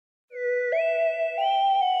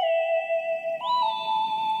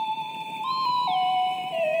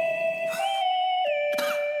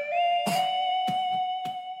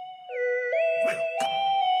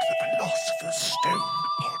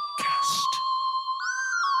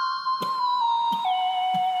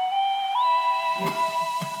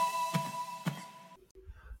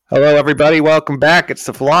Hello, everybody. Welcome back. It's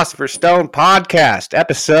the Philosopher's Stone podcast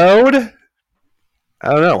episode.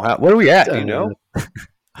 I don't know. What are we at? Do you know?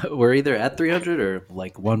 We're either at 300 or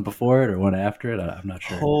like one before it or one after it. I'm not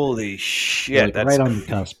sure. Holy shit. Like that's right on the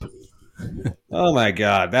cusp. Oh my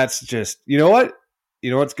God. That's just, you know what?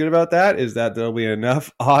 You know what's good about that is that there'll be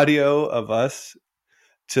enough audio of us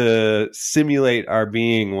to simulate our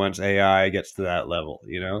being once AI gets to that level,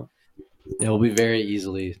 you know? It will be very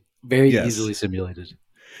easily simulated.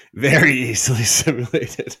 Very easily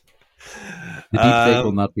simulated. The deepfake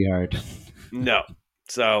will not be hard. No.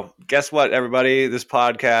 So guess what, everybody? This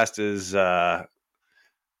podcast is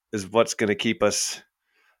what's going to keep us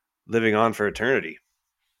living on for eternity.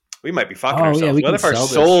 We might be fucking ourselves. What if our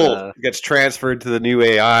soul gets transferred to the new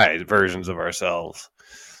AI versions of ourselves?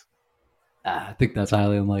 I think that's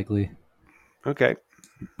highly unlikely. Okay.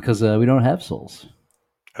 Because we don't have souls.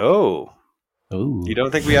 Oh. You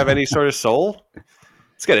don't think we have any sort of soul?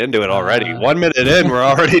 Let's get into it already. 1 minute in, we're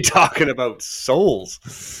already talking about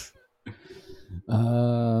souls.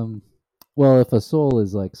 Well, if a soul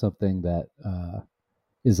is like something that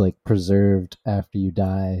is like preserved after you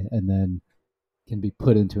die and then can be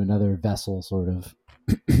put into another vessel, sort of,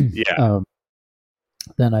 yeah,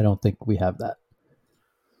 then I don't think we have that.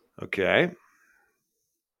 Okay.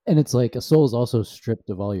 And it's like a soul is also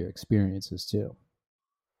stripped of all your experiences too.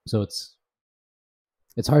 So it's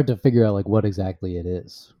hard to figure out like what exactly it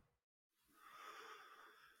is.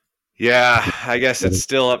 Yeah, I guess it's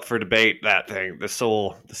still up for debate, that thing. The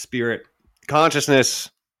soul, the spirit,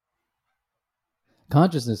 consciousness.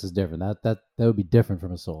 Consciousness is different. That would be different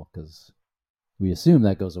from a soul because we assume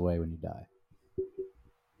that goes away when you die.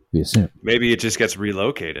 We assume. Maybe it just gets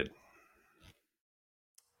relocated.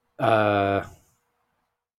 Like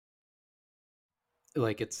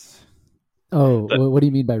it's... Oh, what do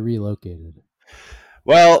you mean by relocated?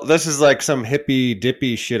 Well, this is like some hippy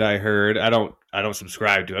dippy shit I heard. I don't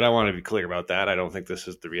subscribe to it. I want to be clear about that. I don't think this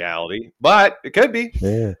is the reality, but it could be.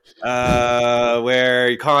 Yeah. Where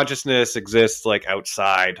your consciousness exists like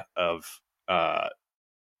outside of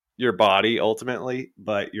your body ultimately,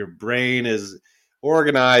 but your brain is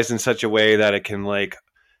organized in such a way that it can like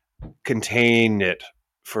contain it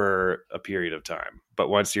for a period of time. But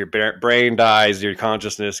once your brain dies, your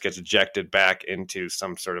consciousness gets ejected back into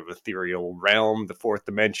some sort of ethereal realm, the fourth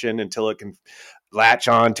dimension, until it can latch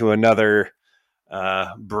on to another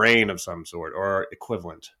brain of some sort or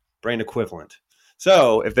brain equivalent.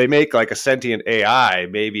 So if they make like a sentient AI,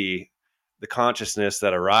 maybe the consciousness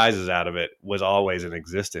that arises out of it was always in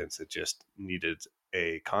existence. It just needed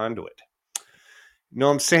a conduit. You know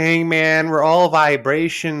what I'm saying, man? We're all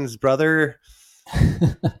vibrations, brother.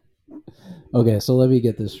 Okay, so let me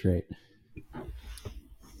get this straight.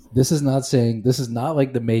 This is not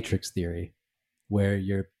like the Matrix theory where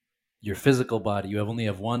your physical body, you only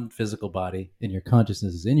have one physical body and your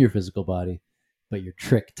consciousness is in your physical body, but you're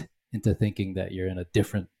tricked into thinking that you're in a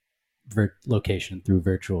different location through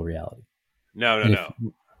virtual reality. No.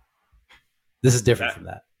 This is different from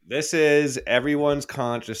that. This is everyone's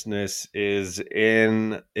consciousness is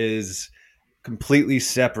completely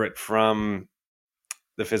separate from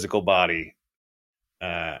the physical body,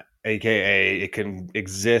 aka it can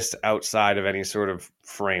exist outside of any sort of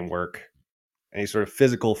framework, any sort of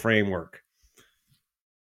physical framework.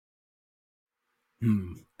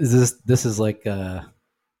 This is like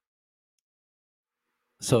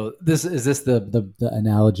so this is the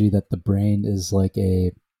analogy that the brain is like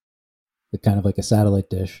a kind of like a satellite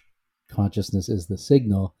dish. Consciousness is the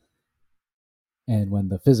signal, and when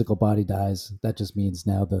the physical body dies, that just means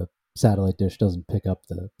now the satellite dish doesn't pick up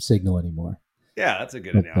the signal anymore. Yeah, that's a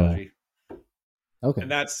good analogy. Okay, and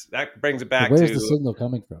that brings it back to where's the signal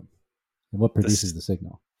coming from, and what produces the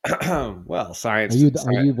signal? Well, science.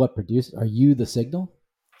 Are you what produce? Are you the signal?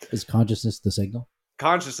 Is consciousness the signal?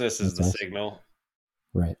 Consciousness is the signal.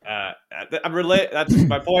 Right. That's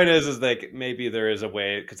my point. Is like maybe there is a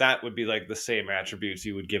way, because that would be like the same attributes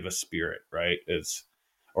you would give a spirit, right?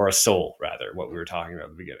 Or a soul, rather. What we were talking about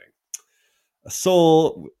at the beginning. A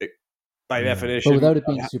soul, by definition, but without it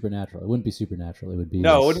being supernatural, it wouldn't be supernatural. It would be it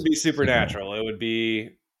wouldn't be supernatural. Signal. It would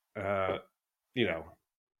be,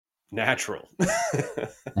 natural.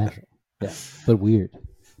 Natural, yeah, but weird.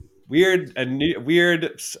 Weird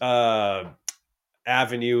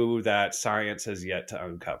avenue that science has yet to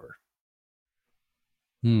uncover.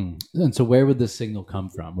 And so where would this signal come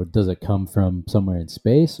from? Or does it come from somewhere in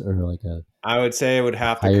space, or like I would say it would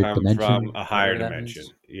have to come from a higher dimension.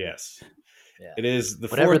 Yes. Yeah. It is the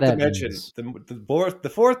fourth dimension.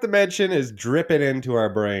 The fourth dimension is dripping into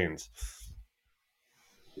our brains.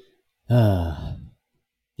 Yeah.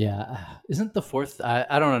 Isn't the fourth...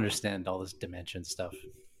 I don't understand all this dimension stuff.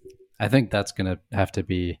 I think that's going to have to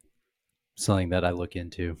be something that I look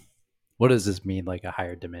into. What does this mean, like a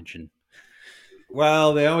higher dimension?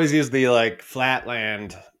 Well, they always use the like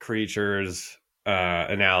flatland creatures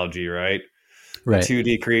analogy, right? A Right.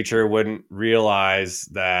 2D creature wouldn't realize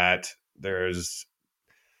that there's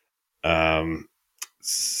um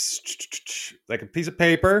like a piece of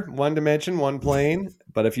paper, one dimension, one plane.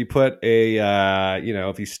 But if you put a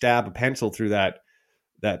if you stab a pencil through that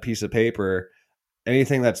piece of paper,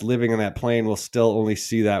 anything that's living in that plane will still only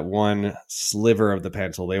see that one sliver of the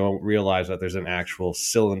pencil. They won't realize that there's an actual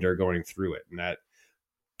cylinder going through it, and that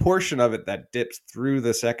portion of it that dips through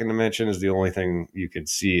the second dimension is the only thing you could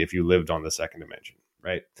see if you lived on the second dimension,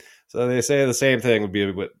 right? So they say the same thing would be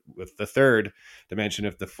with the third dimension.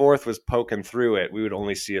 If the fourth was poking through it, we would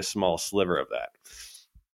only see a small sliver of that.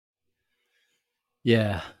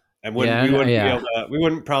 Yeah. And we wouldn't be able to,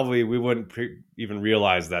 we wouldn't even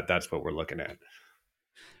realize that that's what we're looking at.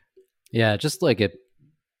 Yeah, just like it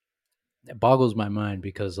boggles my mind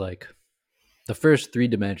because like the first 3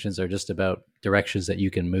 dimensions are just about directions that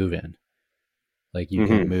you can move in. Like you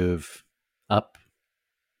can move up,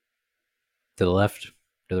 to the left,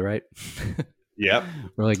 to the right. Yep.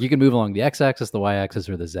 Or like you can move along the x-axis, the y-axis,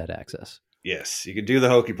 or the z-axis. Yes, you can do the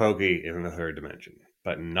hokey pokey in the third dimension,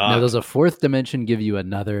 but not. Now, does a fourth dimension give you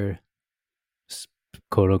another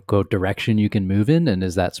quote unquote direction you can move in? And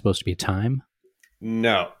is that supposed to be time?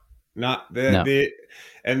 No, not the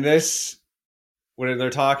and this. When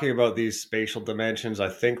they're talking about these spatial dimensions, I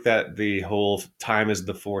think that the whole time is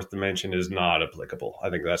the fourth dimension is not applicable.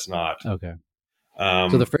 I think that's not. Okay. So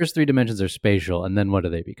the first 3 dimensions are spatial, and then what do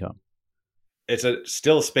they become? It's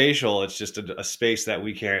still spatial. It's just a space that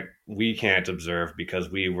we can't observe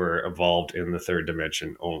because we were evolved in the third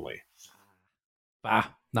dimension only.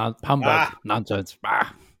 Humbug, nonsense.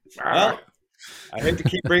 Well, I hate to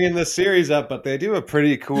keep bringing this series up, but they do a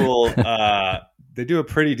pretty cool. They do a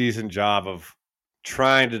pretty decent job of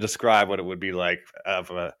trying to describe what it would be like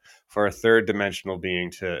for a third dimensional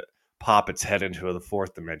being to pop its head into the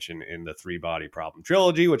fourth dimension in the 3-body problem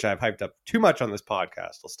trilogy, which I've hyped up too much on this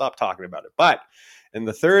podcast. I'll stop talking about it. But in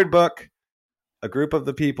the third book, a group of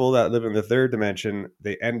the people that live in the third dimension,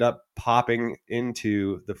 they end up popping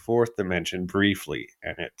into the fourth dimension briefly.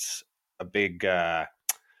 And it's a big,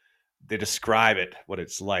 they describe it, what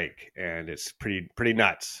it's like, and it's pretty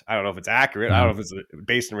nuts. I don't know if it's accurate. I don't know if it's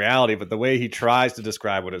based in reality, but the way he tries to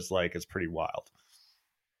describe what it's like is pretty wild.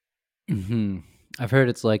 Mm-hmm. I've heard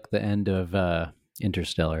it's like the end of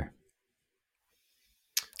Interstellar.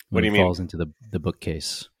 What do you mean? Falls mean? into the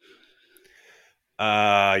bookcase.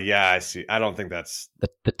 Yeah, I see. I don't think that's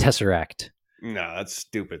the Tesseract. No, that's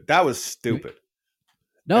stupid. That was stupid.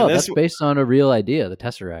 No, that's based on a real idea. The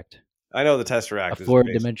Tesseract. I know the Tesseract is a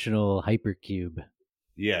 4-dimensional hypercube.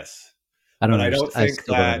 Yes, I don't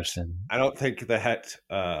think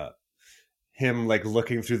that him like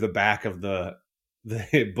looking through the back of the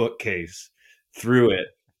bookcase through it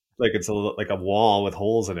like it's like a wall with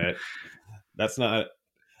holes in it. That's not.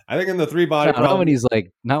 I think in the 3-body problem,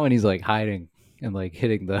 not when he's like hiding and like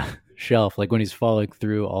hitting the shelf, like when he's falling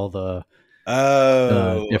through all the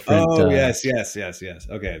different. Yes.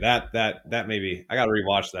 Okay, that maybe I got to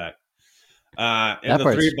rewatch that. In the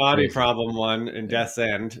 3-body problem one in Death's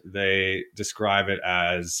End, they describe it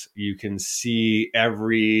as you can see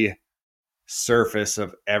every surface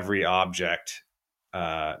of every object,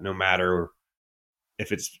 no matter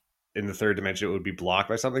if it's in the third dimension, it would be blocked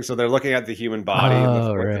by something. So they're looking at the human body in the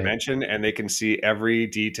fourth dimension, and they can see every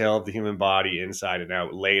detail of the human body inside and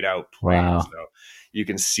out, laid out plain. Wow. So you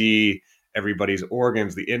can see everybody's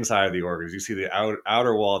organs, the inside of the organs. You see the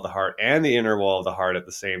outer wall of the heart and the inner wall of the heart at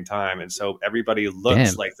the same time. And so everybody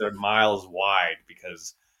looks like they're miles wide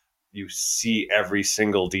because you see every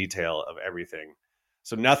single detail of everything.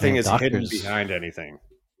 So nothing is hidden behind anything.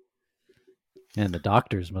 And the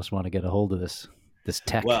doctors must want to get a hold of this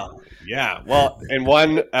tech. Well, yeah. Well,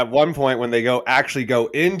 at one point when they actually go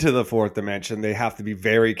into the fourth dimension, they have to be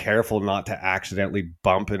very careful not to accidentally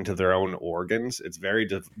bump into their own organs. It's very,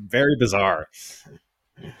 very bizarre.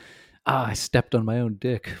 I stepped on my own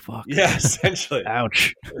dick. Fuck. Yeah, essentially.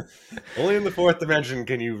 Ouch. Only in the fourth dimension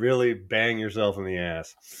can you really bang yourself in the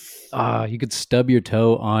ass. You could stub your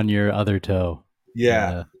toe on your other toe.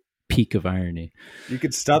 Yeah. Peak of irony. You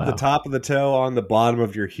could stub the top of the toe on the bottom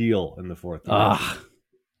of your heel in the fourth dimension.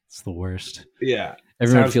 It's the worst. Yeah.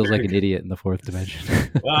 Everyone feels like an idiot in the fourth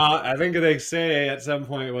dimension. Well, I think they say at some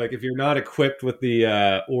point, like, if you're not equipped with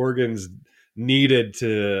the organs needed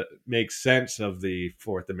to make sense of the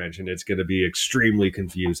fourth dimension, it's going to be extremely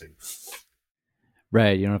confusing.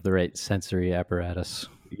 Right. You don't have the right sensory apparatus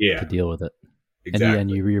to deal with it. Exactly. And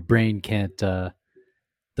your brain doesn't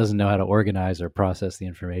doesn't know how to organize or process the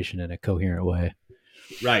information in a coherent way.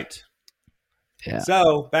 Right. Yeah.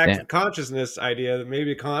 So back to Damn. the consciousness idea, that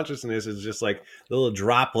maybe consciousness is just like little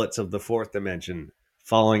droplets of the fourth dimension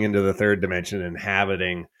falling into the third dimension,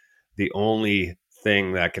 inhabiting the only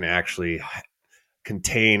thing that can actually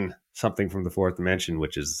contain something from the fourth dimension,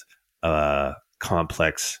 which is a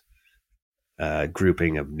complex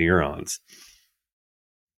grouping of neurons.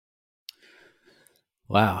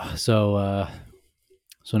 Wow. So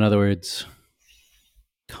in other words,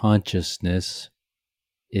 consciousness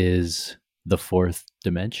is the fourth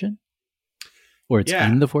dimension, or it's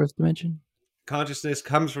in the fourth dimension. Consciousness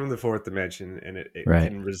comes from the fourth dimension, and it Right.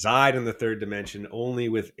 can reside in the third dimension only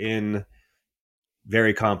within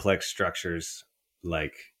very complex structures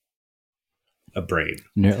like a brain.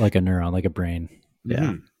 Like a neuron, like a brain. Yeah.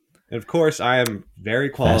 Mm-hmm. And of course, I am very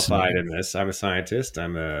qualified in this. I'm a scientist.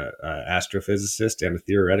 I'm a astrophysicist and a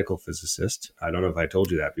theoretical physicist. I don't know if I told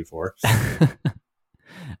you that before.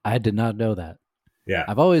 I did not know that. Yeah.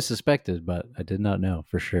 I've always suspected, but I did not know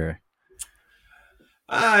for sure.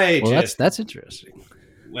 That's interesting.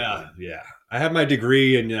 Well, yeah. I have my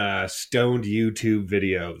degree in stoned YouTube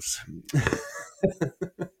videos.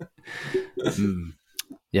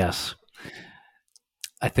 Yes.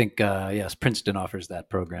 I think, yes, Princeton offers that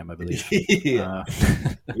program, I believe. Yeah.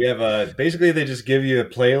 We have basically they just give you a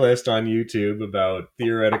playlist on YouTube about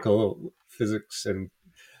theoretical physics and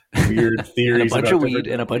weird theories. And a bunch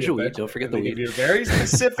of weed. Don't forget the weed. They give you a very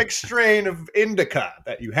specific strain of indica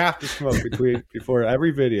that you have to smoke before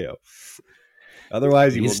every video.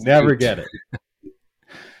 Otherwise, you will never get it.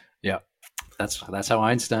 Yeah. That's how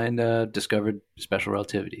Einstein discovered special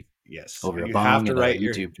relativity. Yes. Over a bong and a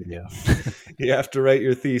YouTube video. You have to write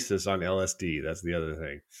your thesis on LSD. That's the other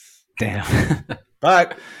thing. Damn.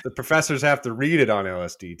 But the professors have to read it on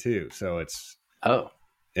LSD too. So it's... Oh.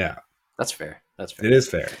 Yeah. That's fair. It is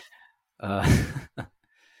fair.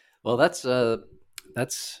 Well, that's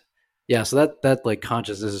yeah. So that like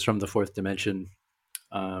consciousness is from the fourth dimension.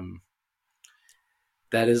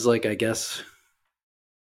 That is like, I guess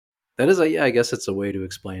it's a way to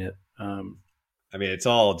explain it. I mean, it's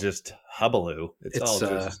all just hubbaloo. It's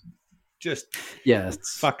all just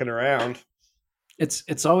it's fucking around.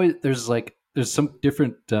 It's always there's some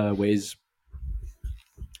different ways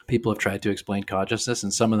people have tried to explain consciousness,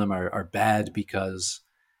 and some of them are bad because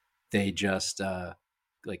they just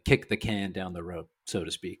like kick the can down the road, so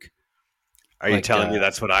to speak. Are you telling me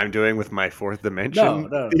that's what I'm doing with my fourth dimension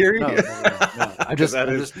theory? No.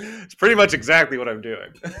 It's pretty much exactly what I'm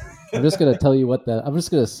doing. I'm just gonna tell you I'm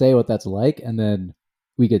just gonna say what that's like, and then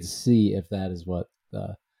we could see if that is what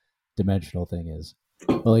the dimensional thing is.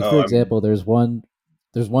 But like, for example, there's one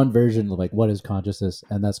version of like what is consciousness,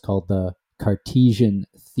 and that's called the Cartesian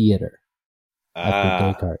theater after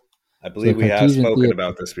Descartes. I believe we have spoken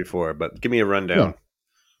about this before, but give me a rundown.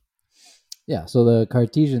 Yeah. So the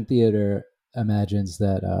Cartesian theater imagines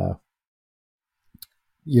that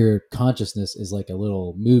your consciousness is like a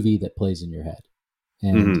little movie that plays in your head,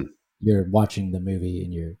 and you're watching the movie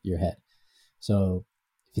in your head. So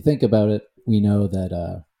if you think about it, we know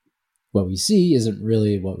that what we see isn't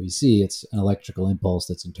really what we see. It's an electrical impulse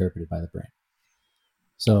that's interpreted by the brain.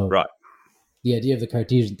 So the idea of the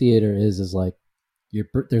Cartesian theater is like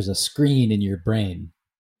there's a screen in your brain,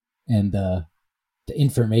 and the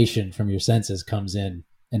information from your senses comes in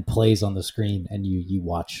and plays on the screen, and you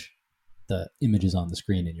watch the images on the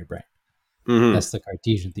screen in your brain. That's the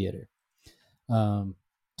Cartesian theater.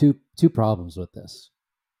 Two problems with this.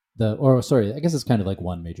 I guess it's kind of like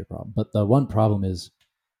one major problem, but the one problem is,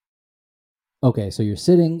 okay, so you're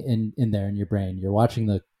sitting in there in your brain, you're watching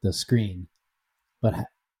the screen, but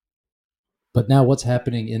now what's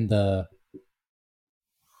happening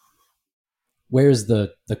where's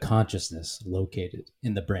the consciousness located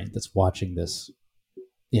in the brain that's watching this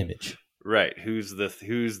image? Right. Who's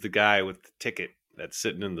the guy with the ticket that's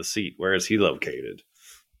sitting in the seat? Where is he located?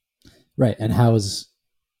 Right. And how is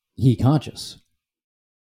he conscious?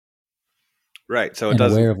 Right. So and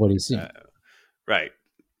aware of what he's seeing. Right.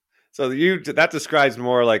 So that describes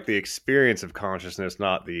more like the experience of consciousness,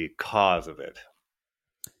 not the cause of it.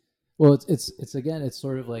 Well, it's again, it's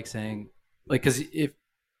sort of like saying, like, because if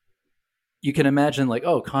you can imagine, like,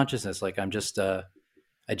 oh, consciousness, like I'm just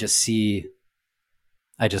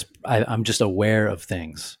aware of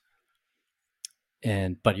things,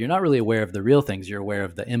 but you're not really aware of the real things. You're aware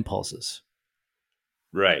of the impulses,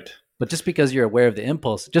 right? But just because you're aware of the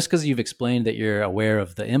impulse, just because you've explained that you're aware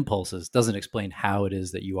of the impulses, doesn't explain how it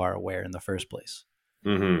is that you are aware in the first place.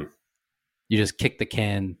 You just kick the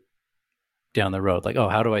can down the road, like, oh,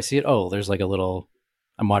 how do I see it? Oh, there's like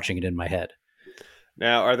I'm watching it in my head.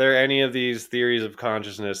 Now, are there any of these theories of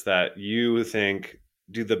consciousness that you think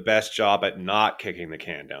do the best job at not kicking the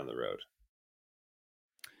can down the road?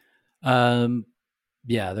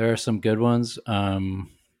 Yeah, there are some good ones.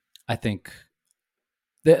 I think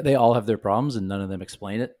they all have their problems and none of them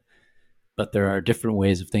explain it, but there are different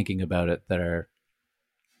ways of thinking about it that are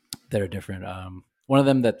different. One of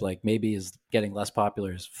them that like maybe is getting less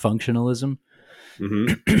popular is functionalism.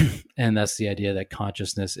 Mm-hmm. And that's the idea that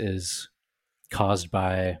consciousness is caused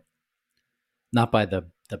by not by the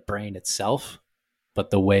brain itself, but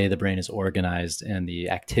the way the brain is organized and the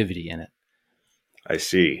activity in it. I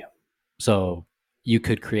see. So you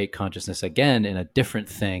could create consciousness again in a different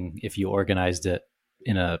thing if you organized it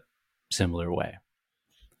in a similar way.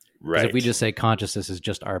 Because Right. if we just say consciousness is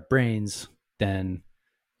just our brains, then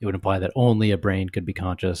it would imply that only a brain could be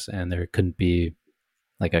conscious and there couldn't be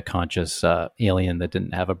like a conscious alien that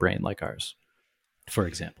didn't have a brain like ours, for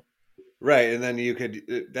example. Right. And then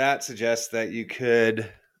that suggests that you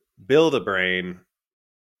could build a brain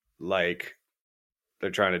like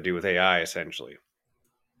they're trying to do with AI, essentially.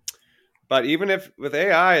 But even if with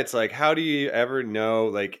AI, it's like, how do you ever know,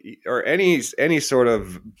 like, or any sort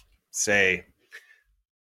of, say,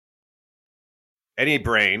 any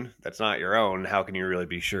brain that's not your own, how can you really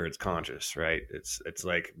be sure it's conscious, right? It's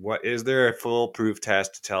like, what is there a foolproof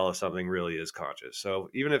test to tell if something really is conscious? So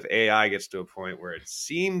even if AI gets to a point where it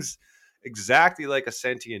seems exactly like a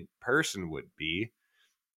sentient person would be,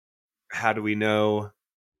 how do we know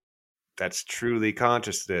that's truly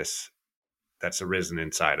consciousness that's arisen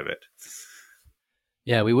inside of it?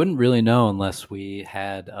 Yeah, we wouldn't really know unless we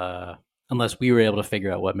were able to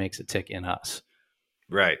figure out what makes it tick in us.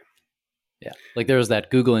 Right. Yeah, like there was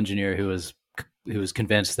that Google engineer who was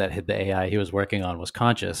convinced that the AI he was working on was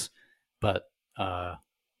conscious, but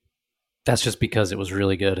that's just because it was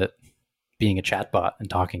really good at being a chatbot and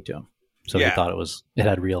talking to him. So he thought it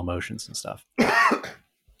had real emotions and stuff.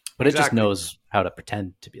 But it just knows how to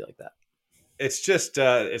pretend to be like that. It's just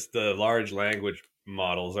it's the large language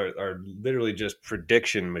models are literally just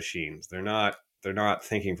prediction machines. They're not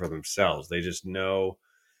thinking for themselves. They just know,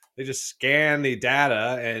 they just scan the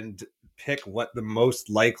data and pick what the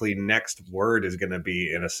most likely next word is going to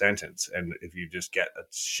be in a sentence. And if you just get a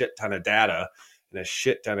shit ton of data and a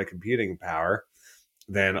shit ton of computing power,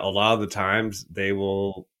 then a lot of the times they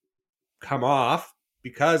will come off,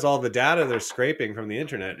 because all the data they're scraping from the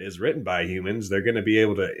internet is written by humans. They're going to be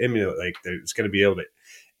able to emulate, like, it's going to be able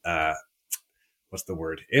to what's the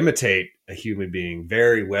word, imitate a human being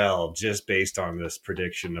very well, just based on this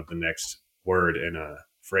prediction of the next word in a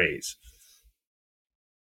phrase.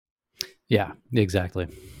 Yeah, exactly.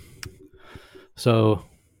 So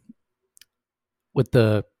with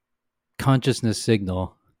the consciousness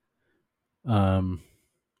signal, I'm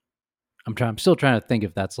still trying to think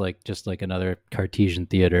if that's like just like another Cartesian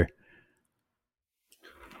theater.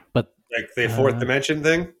 But Like the fourth dimension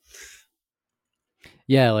thing?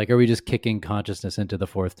 Yeah, like are we just kicking consciousness into the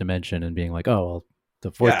fourth dimension and being like, oh well,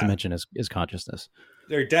 the fourth dimension is consciousness?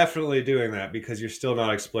 They're definitely doing that, because you're still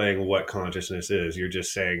not explaining what consciousness is. You're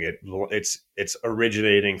just saying it's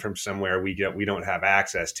originating from somewhere we don't have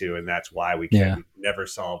access to, and that's why we can never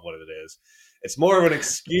solve what it is. It's more of an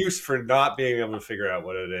excuse for not being able to figure out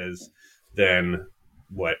what it is than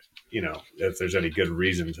what, if there's any good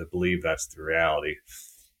reason to believe that's the reality.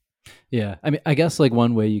 Yeah, I mean, I guess like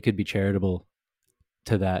one way you could be charitable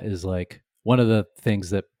to that is like one of the things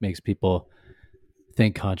that makes people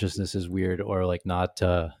think consciousness is weird or like not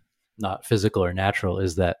physical or natural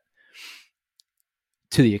is that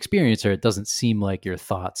to the experiencer it doesn't seem like your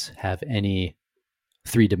thoughts have any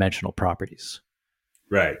three-dimensional properties.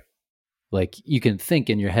 Right. Like you can think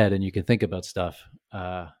in your head and you can think about stuff,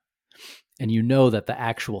 and you know that the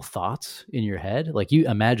actual thoughts in your head, like you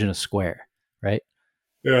imagine a square, right?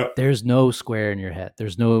 Yeah. There's no square in your head.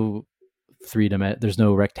 There's no there's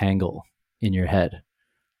no rectangle in your head.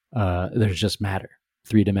 There's just matter,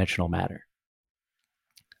 three-dimensional matter.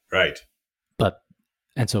 Right.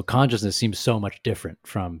 And so consciousness seems so much different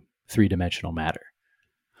from three-dimensional matter.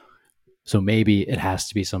 So maybe it has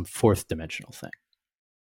to be some fourth dimensional thing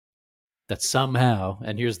that somehow,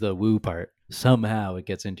 and here's the woo part, somehow it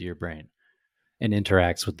gets into your brain and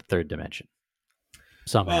interacts with the third dimension.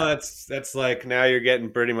 Somehow. Well, that's like, now you're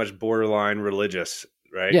getting pretty much borderline religious,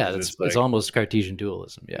 right? Yeah, it's almost Cartesian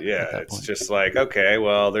dualism. Yeah, it's just like, okay,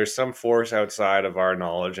 well, there's some force outside of our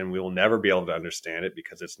knowledge, and we will never be able to understand it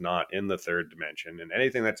because it's not in the third dimension. And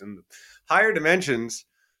anything that's in the higher dimensions,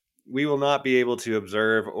 we will not be able to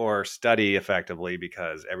observe or study effectively,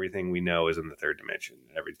 because everything we know is in the third dimension.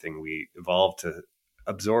 Everything we evolved to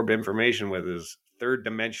absorb information with is third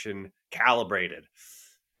dimension calibrated.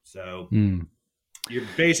 So You're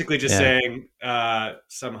basically just Yeah. saying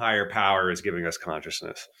some higher power is giving us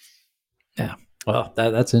consciousness. Yeah. Well,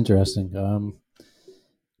 that's interesting.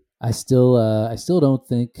 I still don't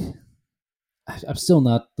think I'm still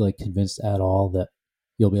not like convinced at all that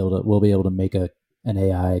we'll be able to make an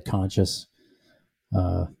AI conscious.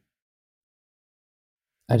 Uh,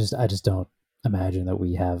 I just don't imagine that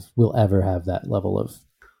we'll ever have that level of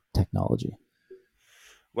technology.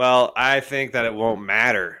 Well, I think that it won't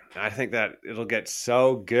matter. I think that it'll get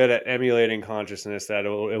so good at emulating consciousness that it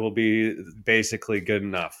will be basically good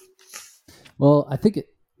enough. Well, I think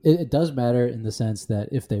it does matter in the sense that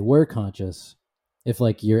if they were conscious, if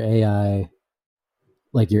like your AI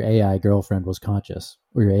girlfriend was conscious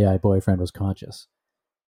or your AI boyfriend was conscious,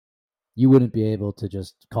 you wouldn't be able to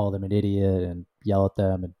just call them an idiot and yell at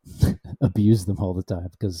them and abuse them all the time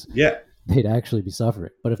because Yeah. they'd actually be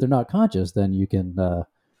suffering. But if they're not conscious, then you can,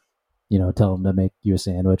 tell them to make you a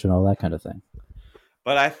sandwich and all that kind of thing.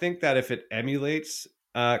 But I think that if it emulates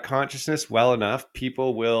consciousness well enough,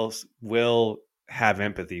 people will have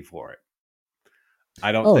empathy for it.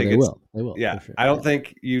 I don't Oh, think they it's will. They will yeah. for sure. I don't Yeah.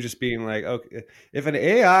 think you just being like, okay, if an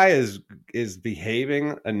AI is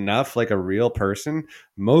behaving enough like a real person,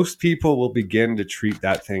 most people will begin to treat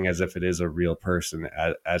that thing as if it is a real person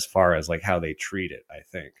as far as like how they treat it. I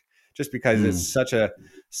think just because it's such a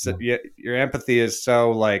your empathy is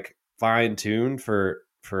so like fine tuned for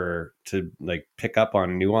to like pick up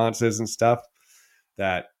on nuances and stuff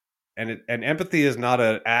that and empathy is not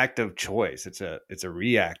an active choice. It's a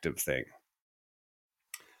reactive thing.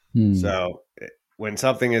 Hmm. So when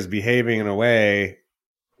something is behaving in a way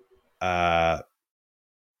uh,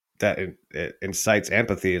 that it incites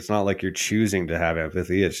empathy, it's not like you're choosing to have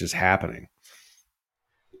empathy; it's just happening.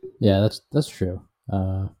 Yeah, that's true.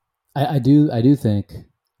 I do think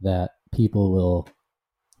that people will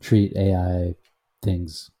treat AI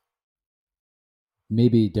things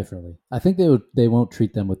maybe differently. I think they won't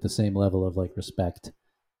treat them with the same level of like respect.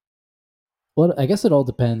 Well, I guess it all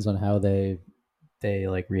depends on how they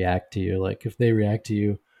like react to you. Like if they react to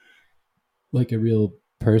you like a real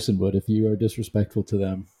person would, if you are disrespectful to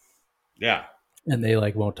them Yeah, and they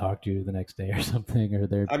like won't talk to you the next day or something,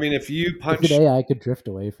 or I mean, if you if an punch, AI could drift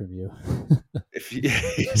away from you, if you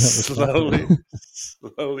if you don't respect slowly it.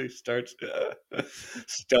 slowly starts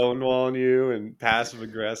stonewalling you and passive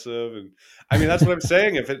aggressive, and I mean that's what I'm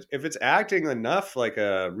saying. If it's acting enough like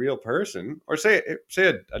a real person, or say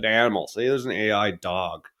an animal, say there's an AI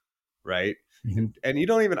dog, right? Mhm. And you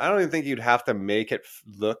don't even I don't even think you'd have to make it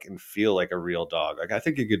look and feel like a real dog. Like I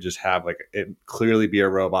think you could just have like it clearly be a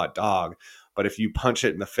robot dog, but if you punch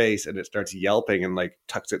it in the face and it starts yelping and like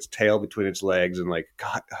tucks its tail between its legs and like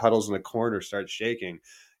huddles in a corner, starts shaking,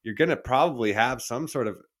 you're gonna probably have some sort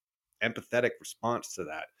of empathetic response to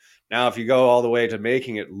that. Now, if you go all the way to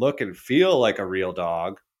making it look and feel like a real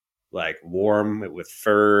dog, like warm with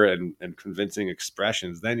fur and convincing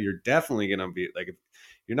expressions, then you're definitely going to be like,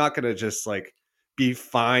 you're not going to just like be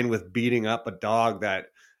fine with beating up a dog that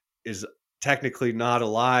is technically not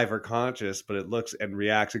alive or conscious, but it looks and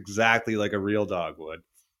reacts exactly like a real dog would.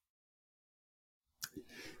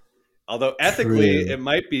 Although ethically, True. it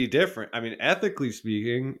might be different. I mean, ethically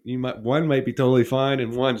speaking, one might be totally fine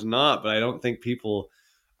and one's not. But I don't think people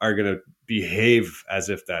are going to behave as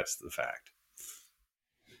if that's the fact.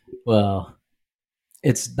 Well,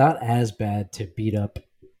 it's not as bad to beat up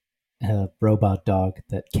a robot dog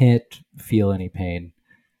that can't feel any pain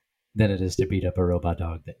than it is to beat up a robot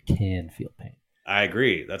dog that can feel pain. I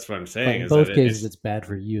agree. That's what I'm But saying. in Is that both cases, it's. it's bad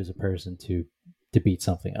for you as a person to beat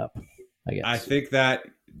something up, I I guess. think that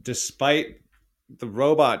despite the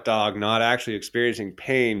robot dog not actually experiencing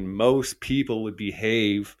pain, most people would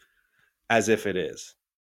behave as if it is,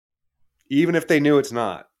 even if they knew it's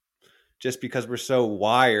not. Just because we're so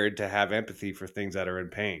wired to have empathy for things that are in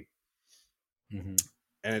pain, Mm-hmm.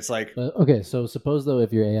 and it's like, But okay, so suppose though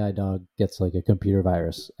if your AI dog gets like a computer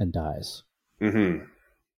virus and dies, mm-hmm.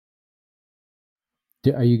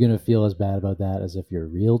 are you gonna feel as bad about that as if your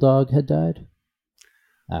real dog had died?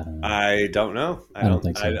 I don't know. I don't know. I don't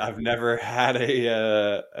think so. I've never had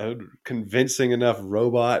a convincing enough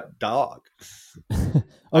robot dog.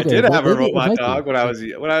 I Okay, did well have a maybe it robot might dog be. when I was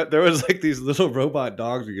there was like these little robot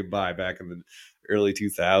dogs you could buy back in the early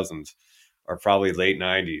 2000s or probably late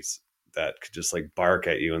 90s that could just like bark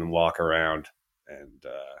at you and walk around. And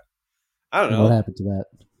I don't And what know. happened to that?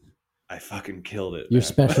 I fucking killed it, Your man.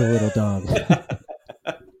 special little dog.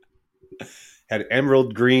 Had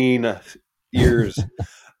emerald green ears.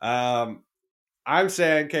 Um, I'm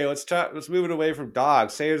saying, okay, let's move it away from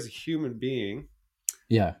dogs. Say as a human being,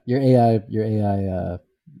 Yeah, your AI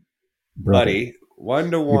brother, buddy,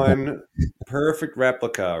 one to your buddy. one perfect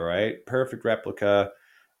replica, right? Perfect replica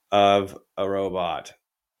of a robot,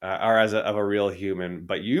 or of a real human,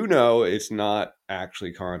 but it's not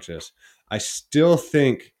actually conscious. I still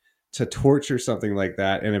think to torture something like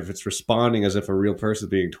that, and if it's responding as if a real person is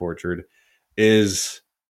being tortured, is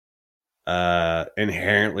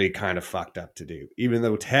inherently kind of fucked up to do. Even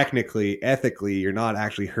though technically, ethically, you're not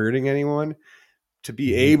actually hurting anyone, to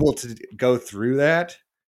be able to go through that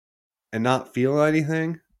and not feel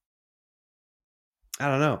anything, I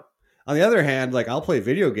don't know. On the other hand, like I'll play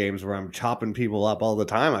video games where I'm chopping people up all the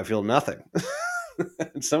time. I feel nothing.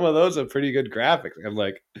 And some of those are pretty good graphics. And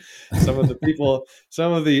like some of the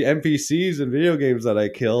NPCs in video games that I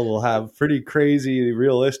kill will have pretty crazy,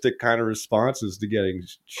 realistic kind of responses to getting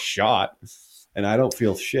shot, and I don't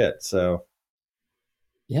feel shit. So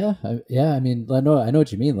Yeah, I mean, I know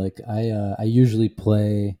what you mean. Like, I usually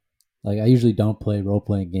play, like, I usually don't play role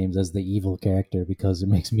playing games as the evil character because it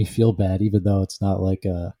makes me feel bad, even though it's not like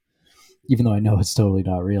even though I know it's totally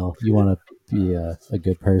not real. You want to be a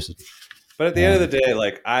good person. but at the end of the day,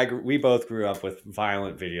 like we both grew up with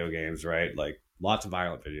violent video games, right? Like lots of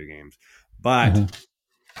violent video games, but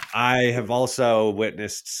I have also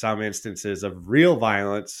witnessed some instances of real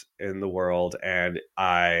violence in the world, and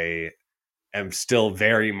I am still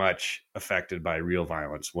very much affected by real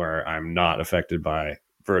violence, where I'm not affected by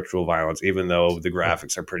virtual violence, even though the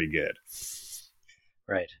graphics are pretty good.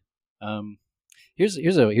 Right. Here's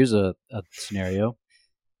a scenario.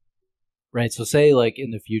 Right. So say like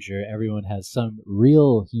in the future, everyone has some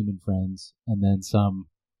real human friends and then some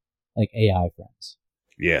like AI friends.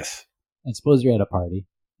 Yes. And suppose you're at a party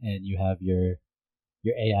and you have your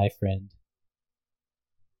AI friend.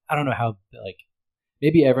 I don't know how, like,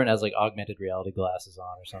 maybe everyone has like augmented reality glasses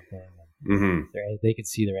on or something. And they can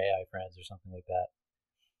see their AI friends or something like that.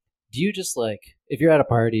 Do you just like, if you're at a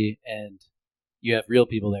party and you have real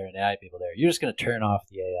people there and AI people there, you're just going to turn off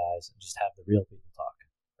the AIs and just have the real people talk,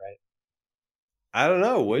 right? I don't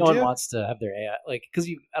know. Would no you? one wants to have their AI, like, because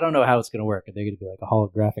I don't know how it's going to work. Are they going to be like a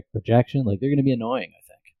holographic projection? Like, they're going to be annoying, I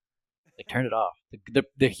think. Like, turn it off.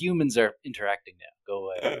 The humans are interacting now. Go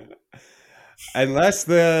away. Unless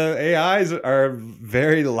the AIs are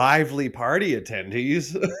very lively party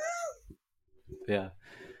attendees. Yeah.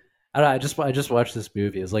 I don't know, I just watched this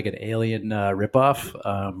movie. It's like an alien ripoff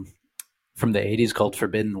from the 80s called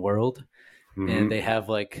Forbidden World. And they have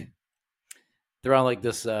like, they're on like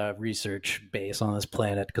this research base on this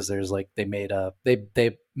planet because there's like, they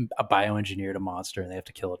bioengineered a monster and they have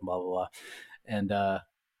to kill it, blah, blah, blah. And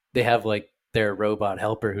they have like their robot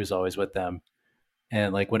helper who's always with them.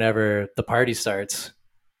 And like whenever the party starts,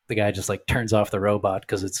 the guy just like turns off the robot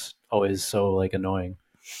because it's always so like annoying.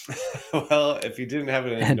 Well, if you didn't have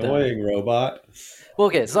an annoying robot. Well,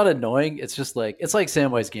 okay, it's not annoying. It's just like, it's like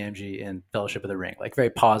Samwise Gamgee in Fellowship of the Ring, like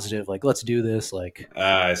very positive, like let's do this, like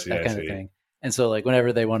I see, that kind of thing. And so like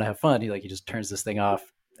whenever they want to have fun, he just turns this thing off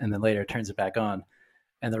and then later turns it back on.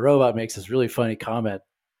 And the robot makes this really funny comment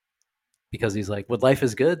because he's like, when life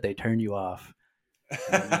is good, they turn you off.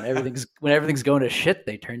 And when everything's going to shit,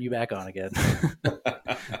 they turn you back on again.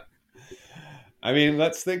 I mean,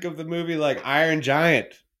 let's think of the movie like Iron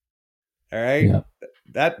Giant. All right.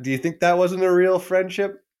 Yeah. Do you think that wasn't a real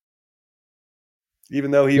friendship?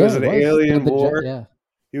 Even though he was an alien war. Yeah.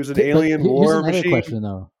 He was an alien war machine. Here's another question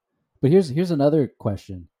though. But here's another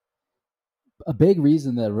question. A big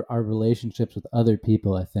reason that our relationships with other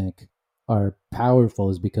people, I think, are powerful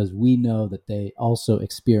is because we know that they also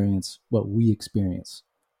experience what we experience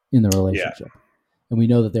in the relationship. Yeah. And we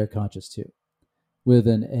know that they're conscious too. With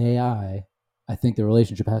an AI, I think the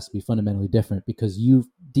relationship has to be fundamentally different because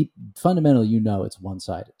fundamentally, it's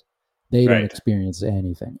one-sided. They don't experience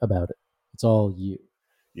anything about it. It's all you.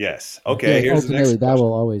 Yes. Okay. Here's the next question. That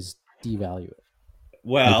will always devalue it.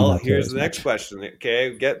 Well, here's the next question.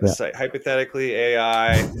 Okay. Hypothetically,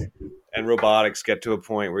 AI and robotics get to a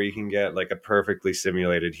point where you can get like a perfectly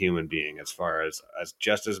simulated human being as far as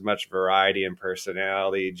just as much variety and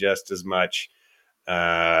personality, just as much,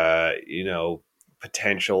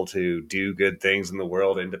 potential to do good things in the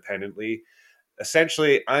world independently,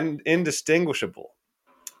 essentially indistinguishable.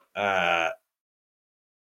 And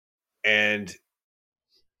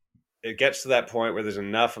it gets to that point where there's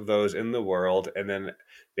enough of those in the world, and then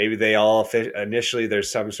maybe they all initially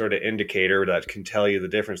there's some sort of indicator that can tell you the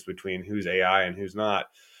difference between who's AI and who's not.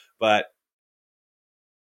 But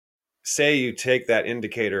say you take that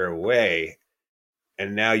indicator away,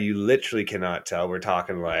 and now you literally cannot tell. We're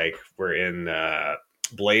talking like we're in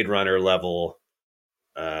Blade Runner level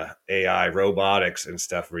AI robotics and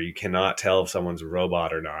stuff where you cannot tell if someone's a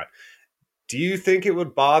robot or not. Do you think it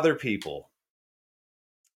would bother people?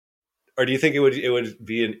 Or do you think it would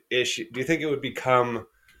be an issue? Do you think it would become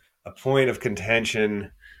a point of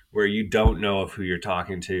contention where you don't know if who you're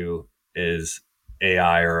talking to is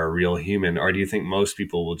AI or a real human? Or do you think most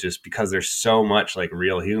people will just, because there's so much like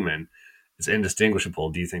real human, it's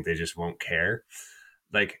indistinguishable, do you think they just won't care?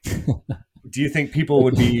 Like, do you think people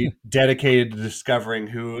would be dedicated to discovering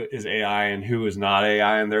who is AI and who is not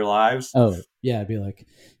AI in their lives? Oh, yeah. It'd be like,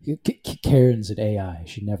 Karen's an AI.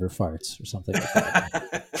 She never farts or something like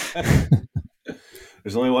that.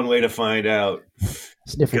 There's only one way to find out.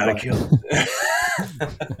 Sniffer Gotta butt. kill.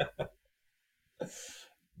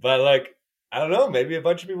 But like, I don't know, maybe a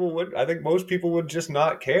bunch of people would. I think most people would just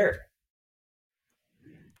not care.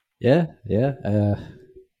 Yeah.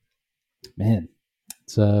 Man,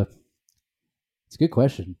 it's a good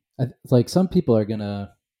question. Like some people are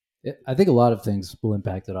gonna. I think a lot of things will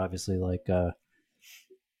impact it. Obviously, like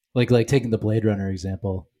taking the Blade Runner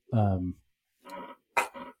example.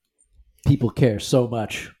 People care so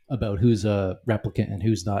much about who's a replicant and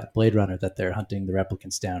who's not Blade Runner that they're hunting the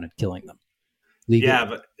replicants down and killing them legally. Yeah,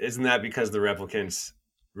 but isn't that because the replicants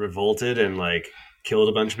revolted and like killed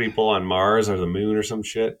a bunch of people on Mars or the moon or some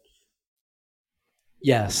shit?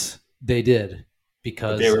 Yes, they did,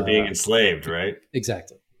 because But they were being enslaved, right?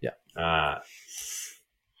 Exactly. Yeah.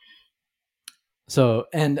 So,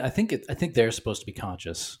 and I think they're supposed to be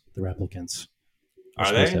conscious. The replicants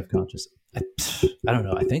are they? supposed to have conscious. I don't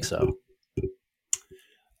know. I think so.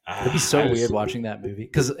 It'd be so weird watching that movie,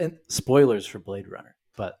 because spoilers for Blade Runner,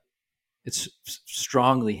 but it's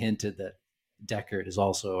strongly hinted that Deckard is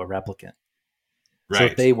also a replicant. Right. So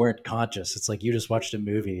if they weren't conscious, it's like you just watched a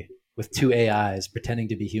movie with two AIs pretending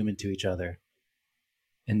to be human to each other,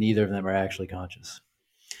 and neither of them are actually conscious.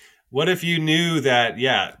 What if you knew that,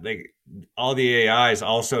 yeah, like all the AIs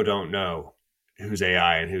also don't know who's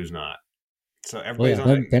AI and who's not? So everybody's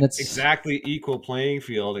on then it's exactly equal playing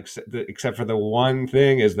field, except for the one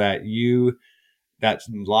thing is that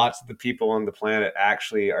lots of the people on the planet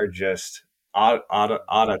actually are just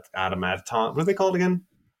automatons. What are they called again?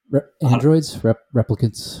 Androids,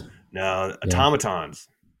 replicants. No, automatons.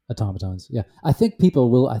 Yeah. Automatons. Yeah, I think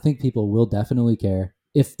people will definitely care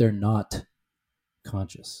if they're not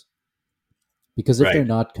conscious, because if they're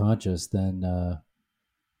not conscious, then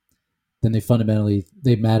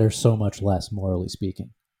they matter so much less, morally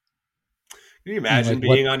speaking. Can you imagine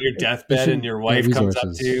being on your deathbed and your wife comes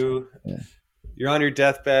up to you? Yeah. You're on your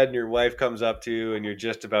deathbed and your wife comes up to you and you're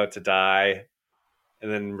just about to die.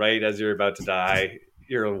 And then right as you're about to die,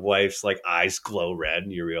 your wife's like eyes glow red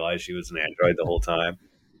and you realize she was an android the whole time.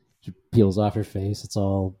 She peels off her face. It's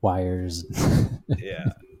all wires.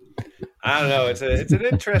 Yeah. I don't know. It's an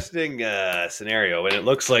interesting scenario, and it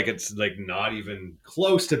looks like it's like not even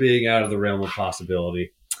close to being out of the realm of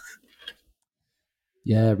possibility.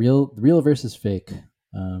 Yeah, real versus fake.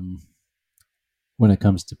 When it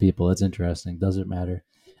comes to people, it's interesting. Does it matter?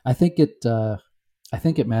 I think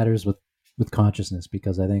it matters with consciousness,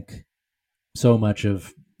 because I think so much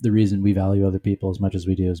of the reason we value other people as much as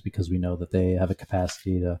we do is because we know that they have a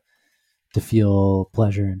capacity to feel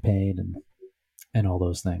pleasure and pain and all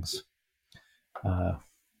those things.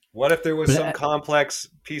 What if there was some complex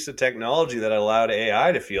piece of technology that allowed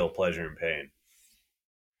AI to feel pleasure and pain?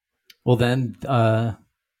 Well, then,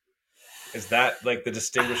 is that like the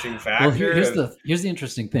distinguishing factor? Well, here's the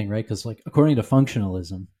interesting thing, right? Because like according to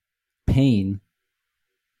functionalism, the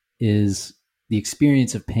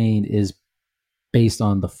experience of pain is based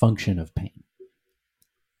on the function of pain,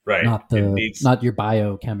 right? Not your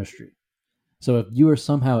biochemistry. So if you are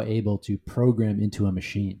somehow able to program into a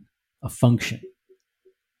machine a function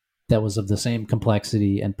that was of the same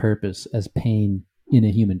complexity and purpose as pain in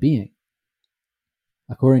a human being,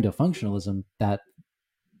 according to functionalism, that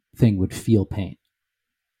thing would feel pain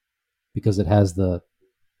because it has the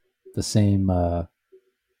same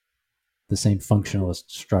functionalist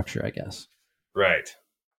structure, I guess. Right.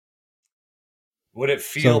 Would it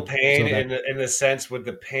feel pain in the sense with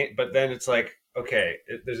the pain? But then it's like, okay,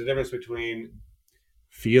 there's a difference between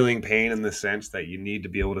feeling pain in the sense that you need to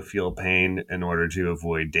be able to feel pain in order to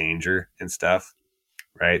avoid danger and stuff,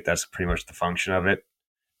 right? That's pretty much the function of it.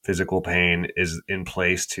 Physical pain is in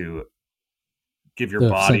place to give your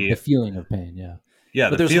body the feeling of pain. Yeah. Yeah.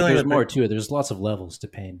 But there's more to it. There's lots of levels to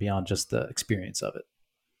pain beyond just the experience of it.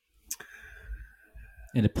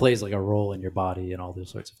 And it plays like a role in your body and all those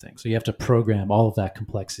sorts of things. So you have to program all of that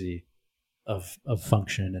complexity of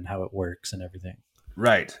function and how it works and everything.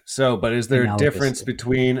 Right. So, but is there a difference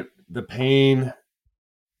between the pain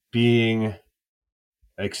being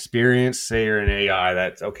experienced, say you're an AI,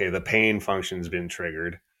 that's okay, the pain function's been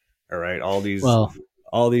triggered. All right. All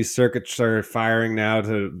these circuits are firing now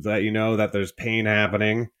to let you know that there's pain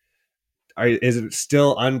happening. is it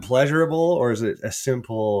still unpleasurable, or is it a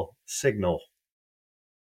simple signal?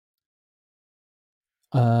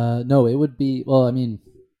 No, it would be. Well, I mean,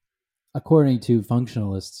 according to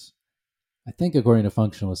functionalists, I think according to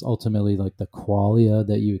functionalists, ultimately, like the qualia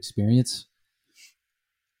that you experience,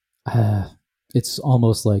 it's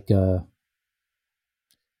almost like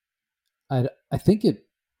I think it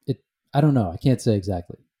I don't know. I can't say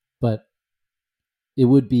exactly, but it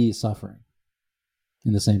would be suffering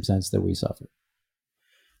in the same sense that we suffer.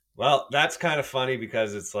 Well, that's kind of funny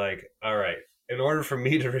because it's like, all right, in order for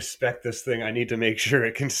me to respect this thing, I need to make sure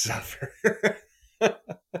it can suffer.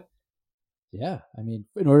 Yeah, I mean,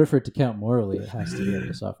 in order for it to count morally, it has to be able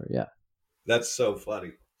to suffer. Yeah, That's so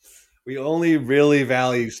funny. We only really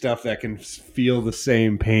value stuff that can feel the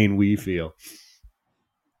same pain we feel.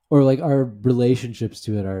 or like our relationships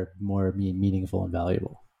to it are more meaningful and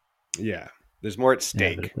valuable. Yeah, there's more at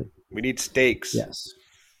stake. Inevitably. We need stakes. Yes,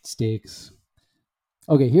 stakes.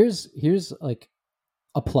 Okay, here's like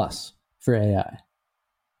a plus for AI.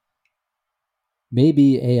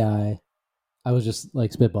 Maybe AI. I was just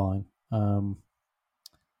like spitballing.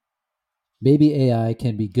 Maybe AI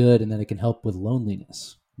can be good, and then it can help with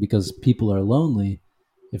loneliness because people are lonely.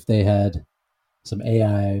 If they had some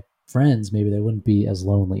AI friends, maybe they wouldn't be as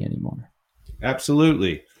lonely anymore.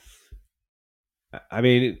 Absolutely. I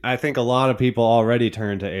mean, I think a lot of people already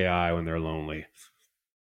turn to AI when they're lonely.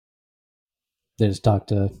 They just talk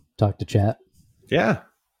to chat. Yeah,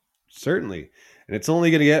 certainly. And it's only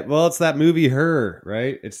going to get, well, it's that movie Her,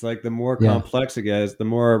 right? It's like the more complex it gets, the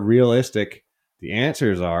more realistic the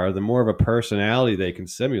answers are, the more of a personality they can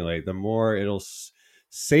simulate, the more it'll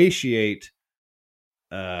satiate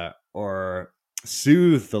or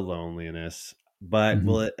soothe the loneliness. But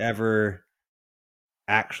will it ever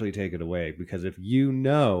actually take it away? Because if you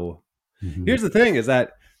know, here's the thing is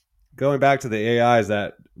that going back to the AIs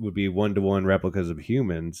that would be one-to-one replicas of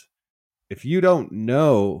humans, if you don't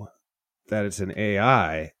know that it's an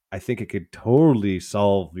AI, I think it could totally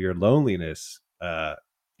solve your loneliness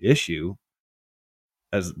issue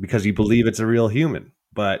because you believe it's a real human.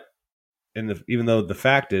 But even though the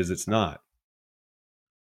fact is it's not.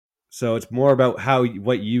 So it's more about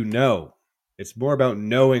what you know. It's more about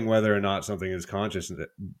knowing whether or not something is conscious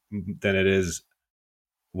than it is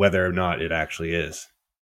whether or not it actually is.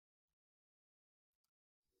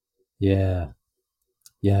 Yeah.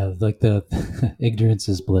 Yeah, like the ignorance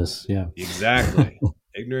is bliss. Yeah. Exactly.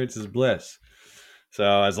 Ignorance is bliss.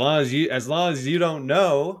 So as long as you don't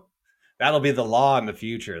know, that'll be the law in the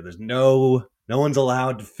future. There's no one's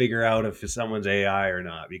allowed to figure out if someone's AI or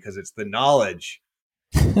not because it's the knowledge.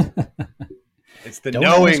 It's the don't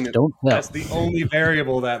knowing. ask, don't That's the only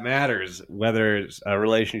variable that matters, whether a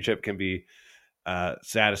relationship can be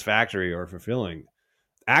satisfactory or fulfilling.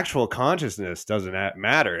 Actual consciousness doesn't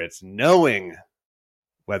matter. It's knowing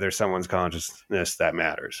whether someone's consciousness that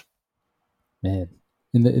matters. Man,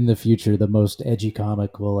 in the future, the most edgy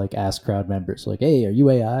comic will like ask crowd members, like, "Hey, are you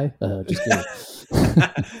AI?" Just kidding.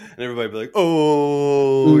 And everybody be like,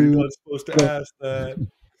 "Oh, you're not supposed to ask that."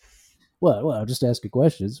 Well, I'll just ask you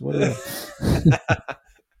questions. What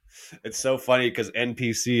It's so funny because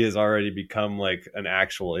NPC has already become like an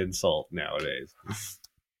actual insult nowadays.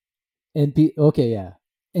 Okay, yeah.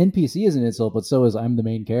 NPC is an insult, but so is I'm the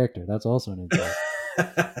main character. That's also an insult.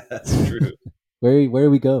 That's true. Where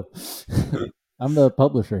do we go? I'm the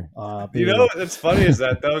publisher. You know what's funny is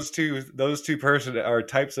that those two person or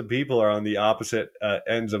types of people are on the opposite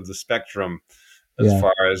ends of the spectrum as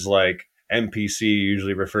far as like NPC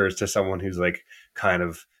usually refers to someone who's like kind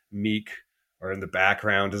of meek or in the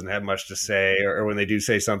background, doesn't have much to say, or when they do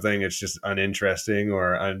say something, it's just uninteresting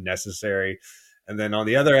or unnecessary. And then on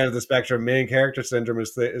the other end of the spectrum, main character syndrome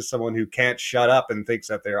is someone who can't shut up and thinks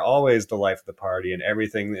that they're always the life of the party and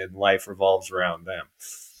everything in life revolves around them.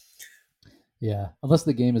 Yeah, unless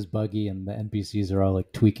the game is buggy and the NPCs are all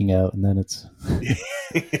like tweaking out, and then it's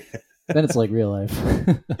then it's like real life.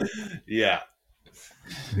 Yeah,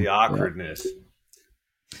 the awkwardness.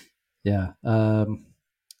 Yeah. So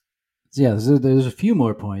yeah, there's a few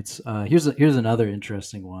more points. Here's another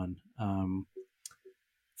interesting one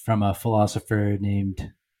from a philosopher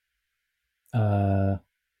named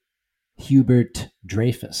Hubert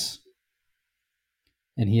Dreyfus,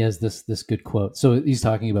 and he has this good quote. So he's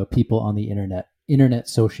talking about people on the internet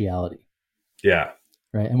sociality. Yeah.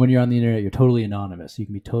 Right. And when you're on the internet, you're totally anonymous. You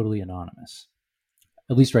can be totally anonymous,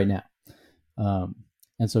 at least right now.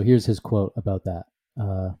 And so here's his quote about that.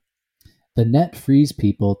 The net frees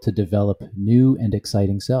people to develop new and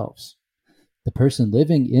exciting selves. The person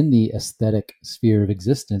living in the aesthetic sphere of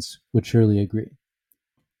existence would surely agree.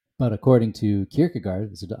 But according to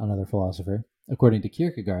Kierkegaard, this is another philosopher, according to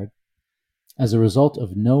Kierkegaard, As a result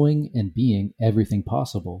of knowing and being everything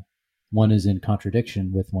possible, one is in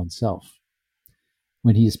contradiction with oneself.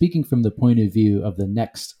 When he is speaking from the point of view of the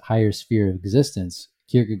next higher sphere of existence,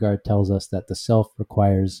 Kierkegaard tells us that the self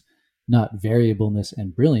requires not variableness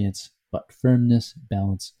and brilliance, but firmness,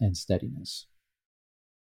 balance, and steadiness.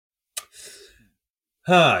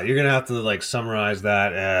 You're gonna have to like summarize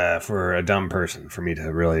that for a dumb person for me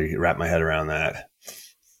to really wrap my head around that.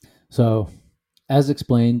 So, as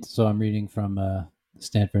explained, I'm reading from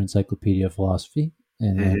Stanford Encyclopedia of Philosophy,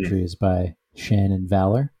 and the entry is by Shannon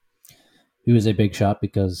Valor, who is a big shot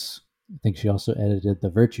because I think she also edited the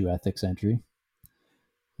Virtue Ethics entry.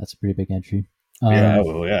 That's a pretty big entry.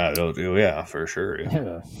 Yeah, for sure.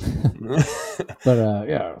 Yeah. But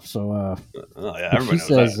yeah, so everybody she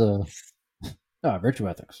says, Virtue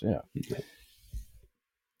Ethics, yeah.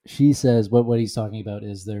 She says what he's talking about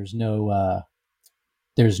is there's no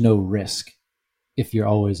risk if you're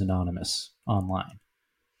always anonymous online.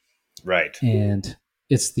 Right. And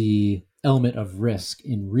it's the element of risk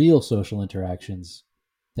in real social interactions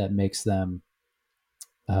that makes them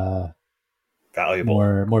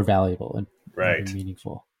valuable, more valuable and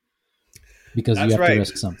meaningful, because you have to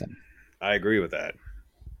risk something. I agree with that.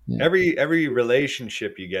 Yeah. Every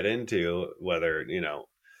relationship you get into, whether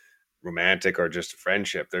romantic or just a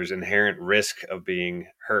friendship, there's inherent risk of being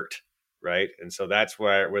hurt, right? And so that's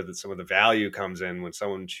where some of the value comes in when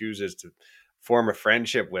someone chooses to form a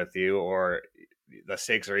friendship with you, or the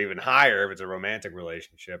stakes are even higher if it's a romantic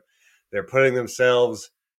relationship. They're putting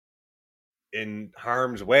themselves in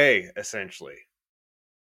harm's way, essentially,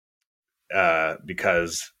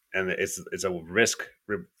 because it's a risk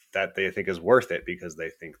that they think is worth it, because they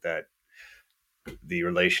think that the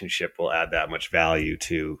relationship will add that much value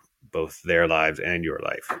to both their lives and your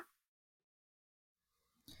life.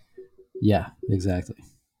 Yeah, exactly.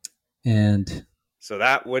 And so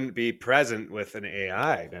that wouldn't be present with an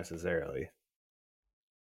AI necessarily.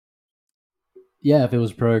 Yeah, if it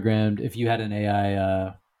was programmed, if you had an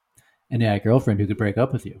AI girlfriend who could break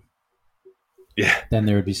up with you, yeah, then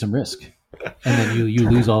there would be some risk, and then you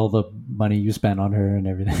lose all the money you spent on her and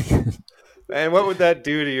everything. Man, what would that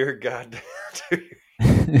do to your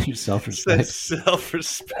your self-respect?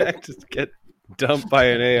 Self-respect to get dumped by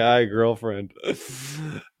an AI girlfriend.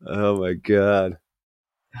 Oh my god.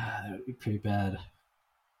 That would be pretty bad.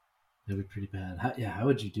 How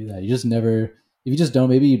would you do that? You just never. If you just don't,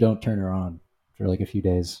 maybe you don't turn her on for like a few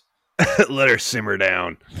days. Let her simmer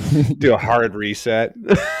down. Do a hard reset.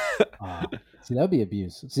 See, that would be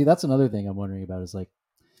abuse. See, that's another thing I'm wondering about, is like,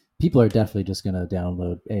 people are definitely just going to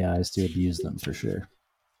download AIs to abuse them for sure.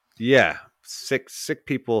 Yeah. Sick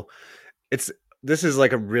people. This is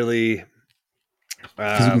like a really,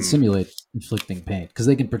 because you can simulate inflicting pain, because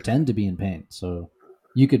they can pretend to be in pain. So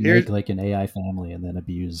you could make like an AI family and then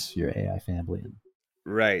abuse your AI family.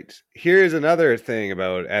 Right. Here's another thing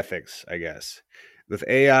about ethics, I guess. With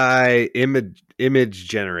AI image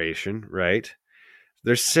generation, right?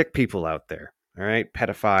 There's sick people out there, all right?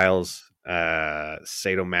 Pedophiles,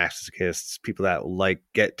 sadomasochists, people that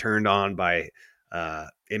get turned on by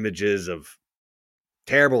images of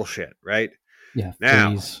terrible shit, right? Yeah.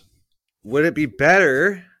 Now, would it be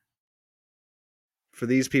better for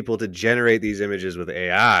these people to generate these images with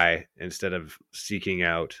AI instead of seeking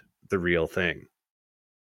out the real thing?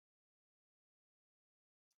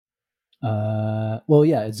 Well,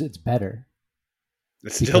 yeah, it's better.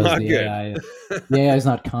 It's still not good. The AI is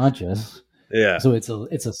not conscious. Yeah. So it's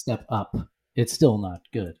a step up. It's still not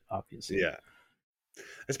good, obviously. Yeah.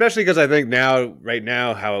 Especially because I think right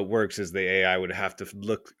now, how it works is the AI would have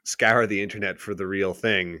to scour the internet for the real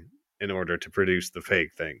thing in order to produce the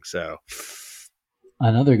fake thing. So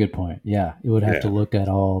another good point. Yeah. It would have to look at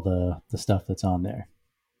all the stuff that's on there.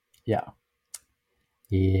 Yeah.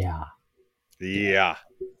 Yeah. Yeah.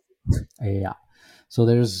 Yeah. So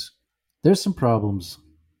there's some problems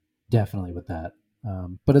definitely with that.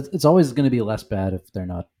 But it's always going to be less bad if they're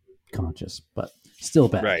not conscious, but still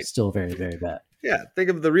bad. Right. Still very, very bad. Yeah. Think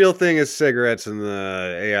of the real thing as cigarettes, and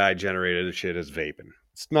the AI generated shit as vaping.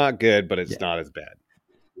 It's not good, but it's not as bad.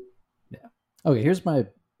 Yeah. Okay. Here's my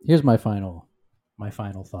final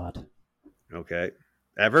thought. Okay.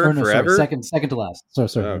 Forever? Sorry, second to last.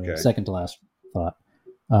 Sorry. Okay. Second to last thought.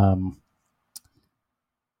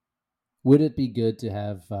 Would it be good to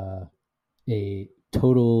have a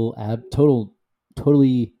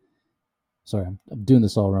totally? Sorry, I'm doing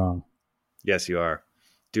this all wrong. Yes, you are.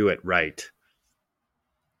 Do it right.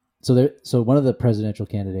 So one of the presidential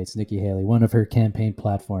candidates, Nikki Haley, one of her campaign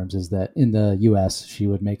platforms is that in the U.S. she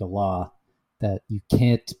would make a law that you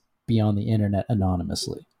can't be on the internet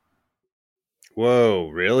anonymously. Whoa,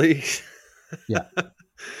 really? Yeah.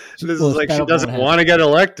 This Well, is like she that won't doesn't want to get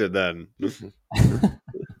elected then.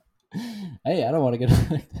 Hey, I don't want to get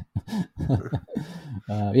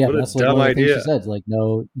yeah, What but a that's like dumb one of the things she idea. said. Like,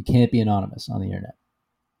 no, you can't be anonymous on the internet.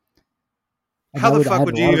 And How that the would fuck add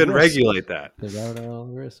would a you lot of even risk. regulate that? That would add a lot of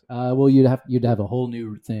risk. Well, you'd have a whole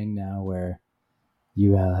new thing now where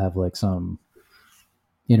you have like some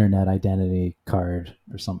internet identity card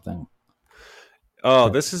or something. Oh,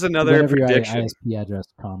 That this is another whenever your prediction. ISP address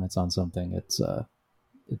comments on something, it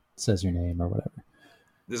says your name or whatever.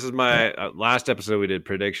 This is But, my last episode we did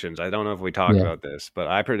predictions. I don't know if we talked yeah. about this, but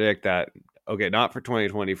I predict that, okay, not for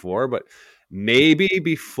 2024, but maybe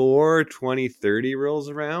before 2030 rolls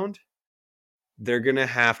around, they're going to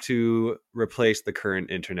have to replace the current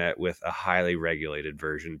internet with a highly regulated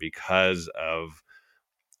version because of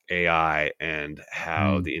AI and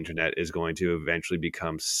how the internet is going to eventually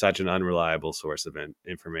become such an unreliable source of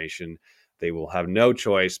information. They will have no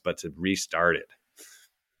choice but to restart it.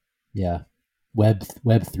 Yeah. Web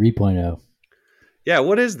 3.0. Yeah,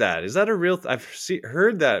 what is that? Is that a real? I've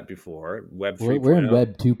heard that before. Web 3.0. We're in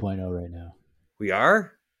Web 2.0 right now. We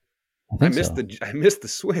are. I think so. I missed the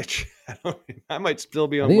switch. I might still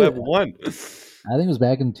be I on think Web 1. I think it was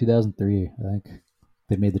back in 2003. I think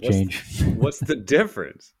they made the change. What's the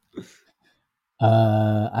difference?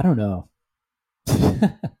 I don't know.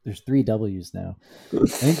 There's 3 W's now. I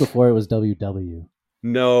think before it was WW.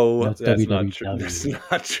 No, Now it's that's WWW. not true. That's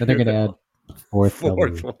not true. And they're gonna add fourth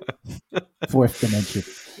W. one. Fourth dimension.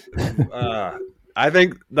 I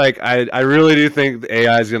think, like, I really do think the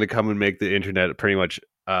AI is going to come and make the internet pretty much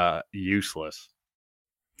useless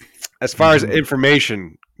as far as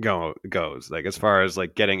information goes. Like, as far as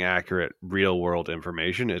like getting accurate real world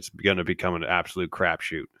information, it's going to become an absolute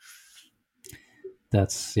crapshoot.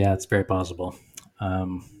 It's very possible.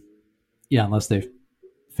 Unless they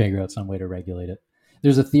figure out some way to regulate it.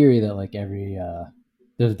 There's a theory that like every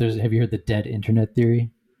there's have you heard the dead internet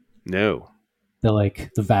theory? No. That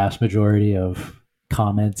like the vast majority of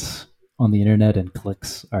comments on the internet and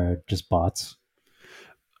clicks are just bots.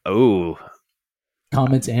 Oh,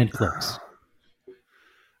 comments and clicks.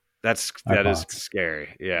 That is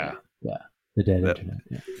scary. Yeah. Yeah. The dead internet.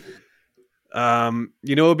 Yeah.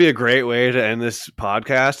 It would be a great way to end this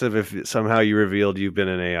podcast if somehow you revealed you've been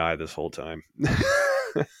an AI this whole time.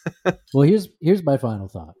 Well, here's my final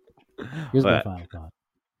thought. My final thought.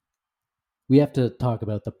 We have to talk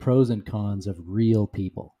about the pros and cons of real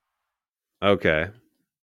people. Okay.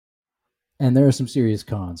 And there are some serious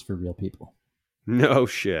cons for real people. No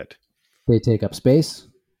shit. They take up space.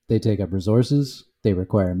 They take up resources. They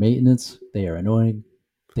require maintenance. They are annoying.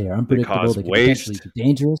 They are unpredictable. They can potentially be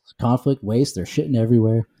dangerous. Conflict, waste. They're shitting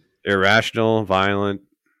everywhere. Irrational, violent.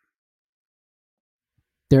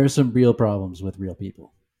 There are some real problems with real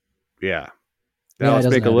people. Yeah. Now let's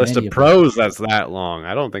make a list of pros that's that long.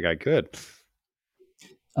 I don't think I could.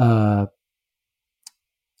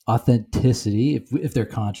 Authenticity, if they're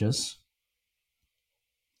conscious.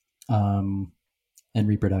 And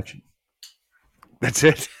reproduction. That's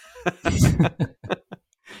it.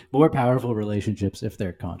 More powerful relationships if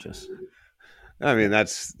they're conscious. I mean,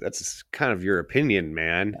 that's kind of your opinion,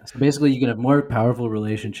 man. Yeah, so basically, you can have more powerful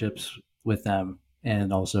relationships with them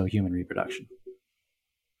and also human reproduction.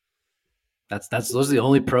 Those are the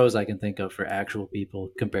only pros I can think of for actual people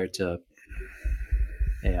compared to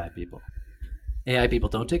AI people. AI people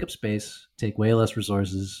don't take up space, take way less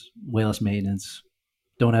resources, way less maintenance,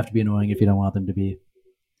 don't have to be annoying if you don't want them to be,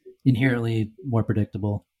 inherently more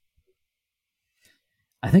predictable.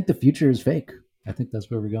 I think the future is fake. I think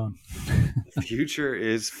that's where we're going. The future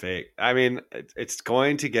is fake. I mean, it's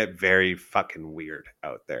going to get very fucking weird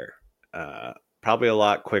out there. Probably a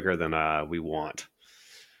lot quicker than we want.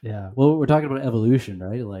 Yeah. Well, we're talking about evolution,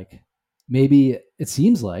 right? Like, maybe it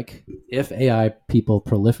seems like if AI people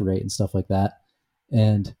proliferate and stuff like that,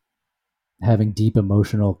 and having deep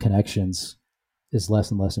emotional connections is less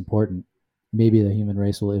and less important, maybe the human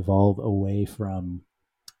race will evolve away from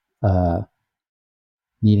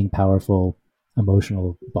needing powerful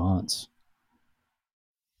emotional bonds.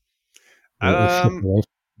 I'm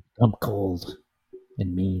cold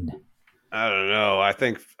and mean. I don't know. I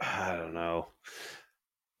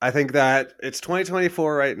think that it's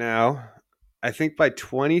 2024 right now. I think by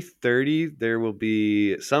 2030, there will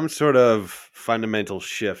be some sort of fundamental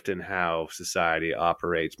shift in how society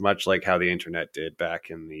operates, much like how the internet did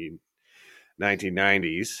back in the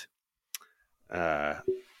 1990s.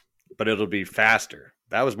 But it'll be faster.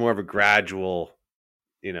 That was more of a gradual,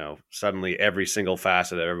 suddenly every single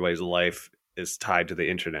facet of everybody's life is tied to the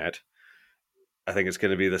internet. I think it's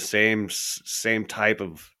going to be the same type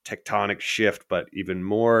of tectonic shift, but even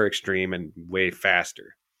more extreme and way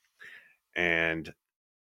faster. And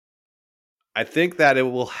I think that it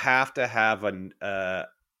will have to have an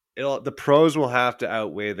the pros will have to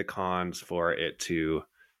outweigh the cons for it to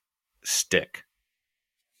stick.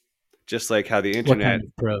 Just like how the What internet. kind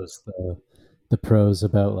of pros? The pros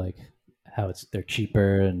about like how they're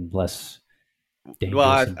cheaper and less Well,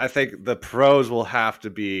 dangerous and I think the pros will have to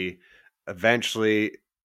be eventually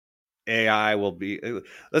AI will be. The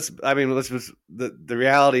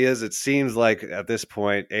reality is, it seems like at this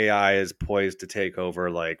point AI is poised to take over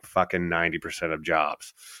like fucking 90% of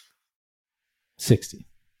jobs. 60.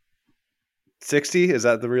 60, is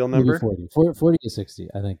that the real Maybe number? 40 to 60.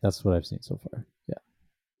 I think that's what I've seen so far. Yeah.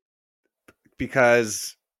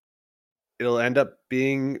 Because it'll end up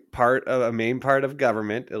being part of a main part of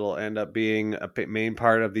government. It'll end up being a main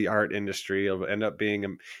part of the art industry. It'll end up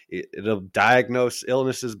being it'll diagnose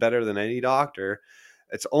illnesses better than any doctor.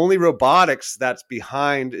 It's only robotics that's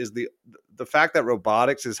behind is the fact that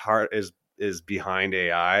robotics is behind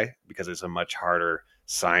AI because it's a much harder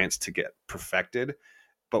science to get perfected.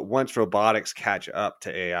 But once robotics catch up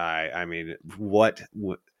to AI, I mean, at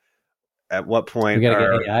what We point got to get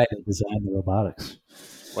are AI to design the robotics.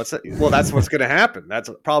 what's that? Well, that's what's going to happen. That's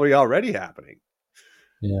probably already happening.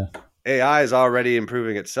 Yeah. AI is already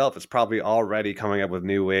improving itself. It's probably already coming up with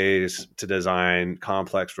new ways to design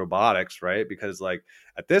complex robotics, right? Because like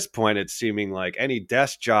at this point, it's seeming like any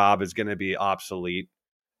desk job is going to be obsolete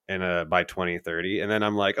by 2030. And then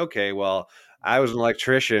I'm like, okay, well, I was an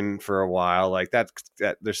electrician for a while. Like that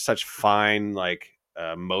there's such fine like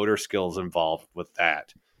motor skills involved with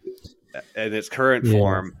that in its current Yeah.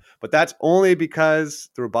 form, but that's only because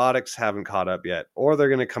the robotics haven't caught up yet, or they're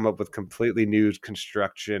going to come up with completely new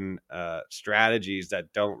construction strategies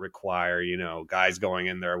that don't require, guys going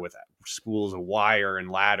in there with spools of wire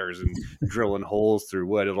and ladders and drilling holes through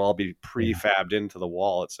wood. It'll all be Yeah. prefabbed into the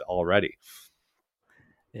wall. It's already.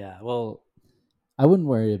 Yeah. Well, I wouldn't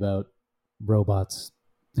worry about robots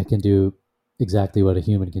that can do exactly what a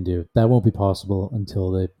human can do. That won't be possible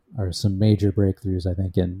until there are some major breakthroughs, I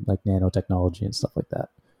think, in like nanotechnology and stuff like that.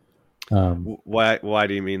 Why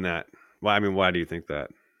do you mean that? Why do you think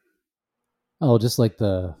that? Oh, just like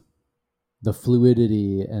the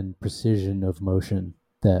fluidity and precision of motion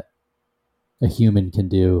that a human can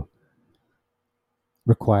do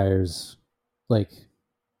requires like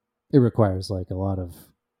it requires like a lot of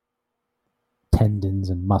tendons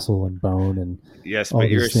and muscle and bone and Yes, all but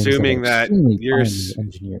these things that are extremely finely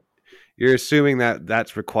engineered. you're assuming that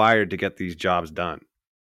that's required to get these jobs done.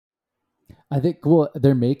 I think well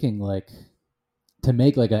they're making like to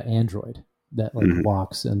make like an android that like Mm-hmm.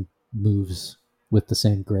 walks and moves with the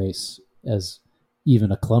same grace as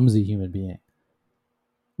even a clumsy human being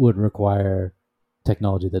would require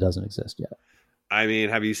technology that doesn't exist yet. I mean,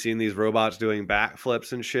 have you seen these robots doing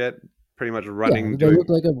backflips and shit? Pretty much Yeah, running, they look doing.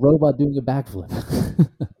 like a robot doing a backflip.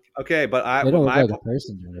 Okay, but They don't look like a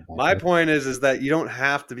person doing a my backflip. point is that you don't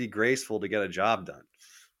have to be graceful to get a job done,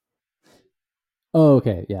 Oh,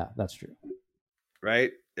 okay. Yeah, that's true.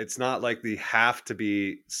 right? It's not like they have to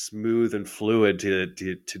be smooth and fluid to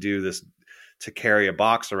do this, to carry a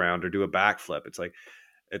box around or do a backflip.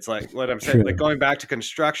 It's like what I'm saying. Like True. going back to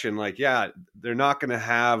construction, like yeah, they're not going to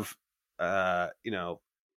have, uh, you know,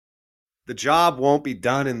 the job won't be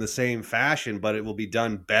done in the same fashion, but it will be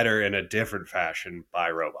done better in a different fashion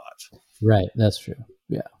by robots. Right. That's true.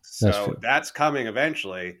 Yeah, that's So true. that's coming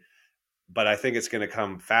eventually, but I think it's going to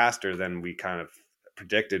come faster than we kind of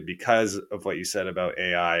predicted because of what you said about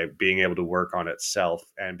AI being able to work on itself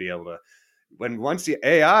and be able to once the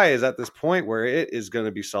AI is at this point where it is going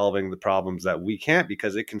to be solving the problems that we can't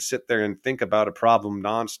because it can sit there and think about a problem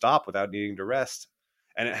nonstop without needing to rest.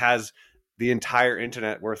 And it has the entire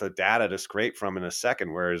internet worth of data to scrape from in a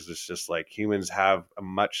second, whereas it's just like humans have a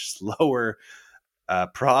much slower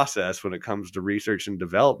process when it comes to research and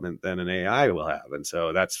development than an AI will have. And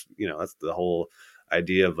so that's the whole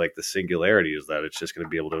idea of like the singularity is that it's just going to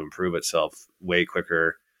be able to improve itself way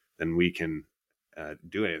quicker than we can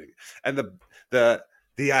do anything. And the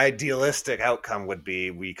idealistic outcome would be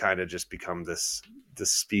we kind of just become this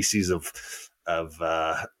species of of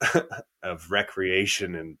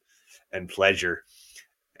recreation and pleasure,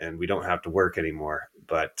 and we don't have to work anymore.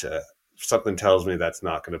 But something tells me that's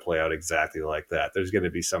not going to play out exactly like that. There's going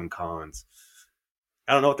to be some cons.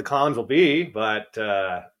 I don't know what the cons will be, but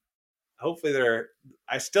hopefully they're.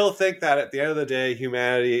 I still think that at the end of the day,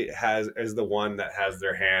 humanity is the one that has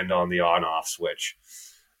their hand on the on-off switch.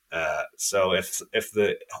 So if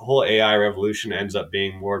the whole AI revolution ends up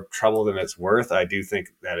being more trouble than it's worth, I do think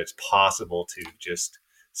that it's possible to just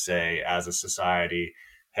say as a society,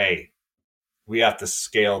 hey, we have to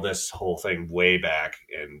scale this whole thing way back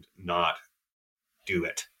and not do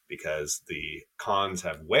it because the cons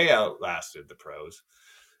have way outlasted the pros.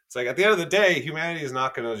 It's like at the end of the day, humanity is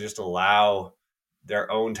not going to just allow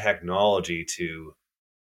their own technology to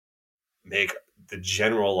make the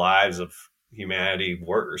general lives of humanity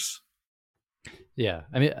worse. Yeah,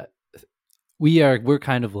 I mean, we're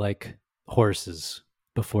kind of like horses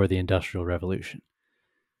before the Industrial Revolution.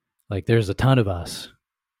 Like, there's a ton of us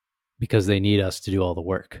because they need us to do all the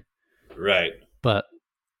work. Right. But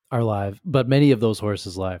many of those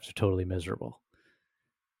horses' lives are totally miserable.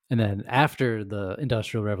 And then after the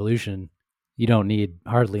Industrial Revolution, you don't need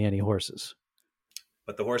hardly any horses.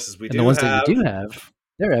 But the horses we and do the ones have, that you do have,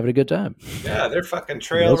 they're having a good time. Yeah, they're fucking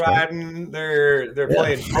trail riding. They're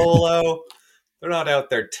playing polo. They're not out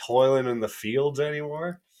there toiling in the fields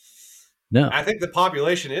anymore. No, I think the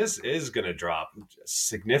population is going to drop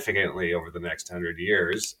significantly over the next 100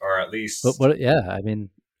 years, or at least. But yeah, I mean,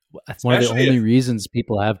 one of the only reasons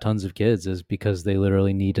people have tons of kids is because they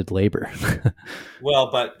literally needed labor. Well,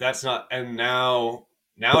 but that's not. And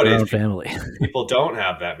nowadays, family. People don't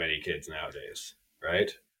have that many kids nowadays,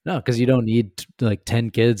 right? No, because you don't need like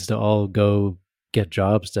 10 kids to all go get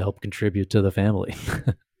jobs to help contribute to the family.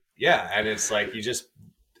 Yeah, and it's like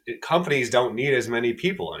companies don't need as many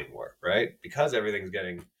people anymore, right? Because everything's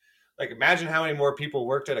getting like, imagine how many more people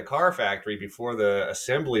worked at a car factory before the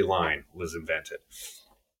assembly line was invented.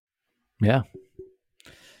 Yeah.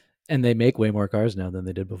 And they make way more cars now than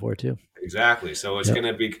they did before too. Exactly. So it's going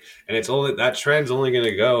to be, and it's only, that trend's only going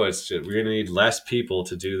to go. We're going to need less people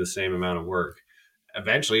to do the same amount of work.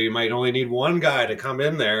 Eventually you might only need one guy to come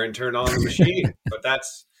in there and turn on the machine,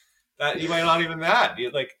 but you might not even that.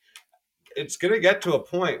 It's going to get to a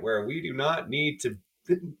point where we do not need to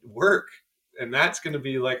work. And that's going to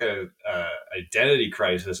be like a identity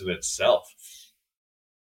crisis in itself.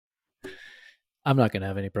 I'm not going to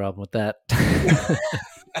have any problem with that.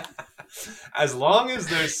 As long as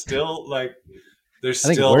there's still I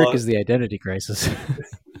think work is the identity crisis.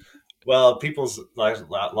 Well, a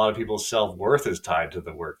lot of people's self-worth is tied to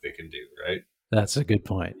the work they can do, right? That's a good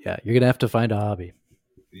point. Yeah, you're going to have to find a hobby.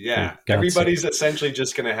 Yeah, everybody's essentially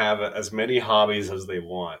just going to have as many hobbies as they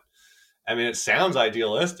want. I mean, it sounds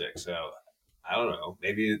idealistic, so I don't know.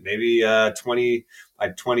 Maybe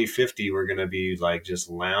 2050 we're going to be like just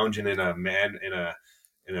lounging in an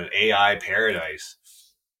AI paradise.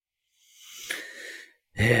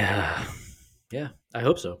 Yeah. Yeah, I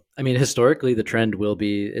hope so. I mean, historically, the trend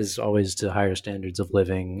is always to higher standards of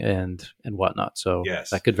living and whatnot. So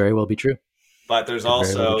yes, that could very well be true. But there's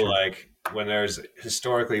also when there's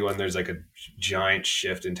like a giant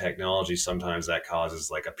shift in technology, sometimes that causes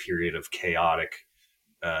like a period of chaotic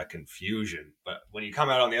confusion. But when you come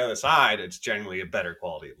out on the other side, it's generally a better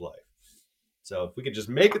quality of life. So if we could just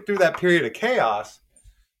make it through that period of chaos,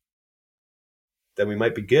 then we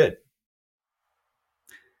might be good.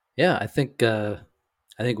 Yeah, I think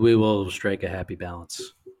we will strike a happy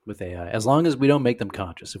balance with AI as long as we don't make them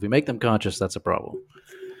conscious. If we make them conscious, that's a problem.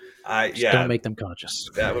 Don't make them conscious.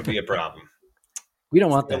 That would be a problem. We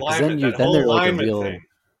don't want that, because then they're like a real thing.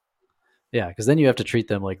 Yeah, because then you have to treat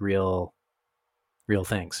them like real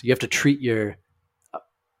things. You have to treat your.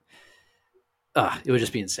 It would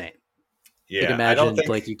just be insane. Yeah, like imagine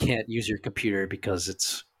you can't use your computer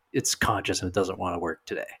because it's conscious and it doesn't want to work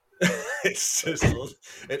today. It's just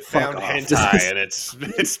it found hentai and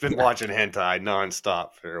it's been watching hentai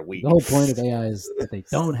nonstop for a week. The whole point of AI is that they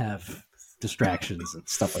don't have distractions and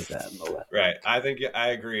stuff like that. Right. I think I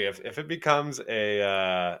agree. If it becomes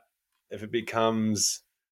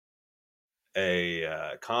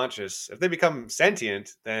conscious, if they become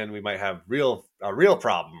sentient, then we might have a real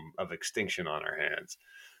problem of extinction on our hands.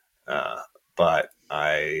 But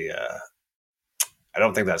I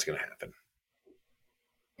don't think that's going to happen.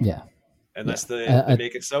 Yeah. Unless they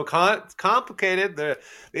make it so complicated, the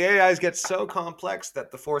AIs get so complex that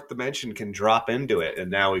the fourth dimension can drop into it, and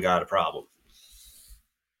now we got a problem.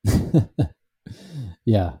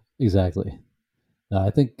 Yeah, exactly. I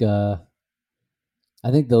think they'll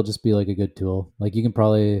just be like a good tool. Like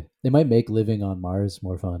they might make living on Mars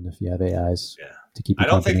more fun if you have AIs. Yeah. To keep. I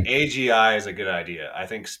don't think AGI is a good idea. I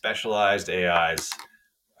think specialized AIs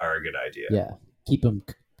are a good idea. Yeah, keep them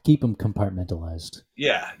compartmentalized.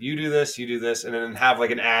 Yeah, you do this, and then have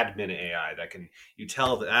like an admin AI that you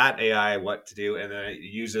tell that AI what to do, and then it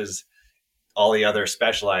uses all the other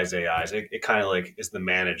specialized AIs. It kind of like is the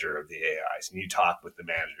manager of the AIs, and you talk with the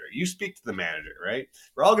manager. You speak to the manager, right?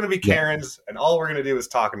 We're all going to be Karens, and all we're going to do is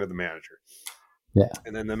talking to the manager. Yeah.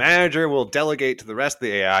 And then the manager will delegate to the rest of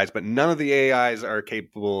the AIs, but none of the AIs are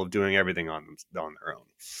capable of doing everything on their own.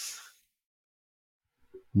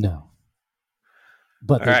 No.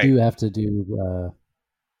 But they do have to do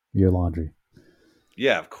your laundry.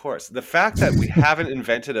 Yeah, of course. The fact that we haven't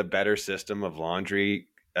invented a better system of laundry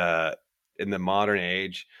in the modern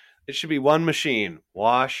age, it should be one machine: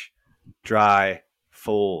 wash, dry,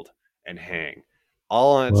 fold, and hang.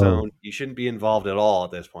 All on its Whoa, own. You shouldn't be involved at all at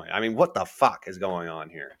this point. I mean, what the fuck is going on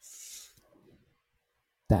here?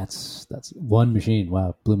 that's one machine.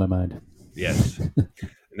 Wow, blew my mind. Yes.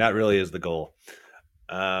 And that really is the goal.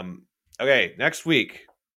 Okay, next week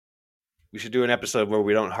we should do an episode where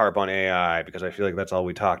we don't harp on AI because I feel like that's all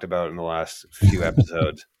we talked about in the last few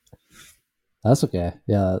episodes. That's okay.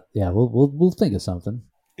 Yeah, yeah. We'll think of something.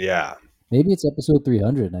 Yeah. Maybe it's episode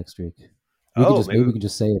 300 next week. Maybe we can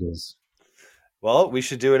just say it is. Well, we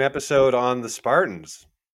should do an episode on the Spartans.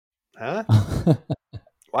 Huh?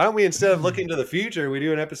 Why don't we, instead of looking to the future, we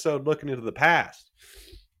do an episode looking into the past?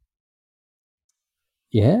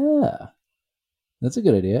 Yeah, that's a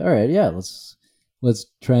good idea. All right, yeah. Let's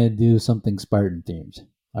try and do something Spartan themed.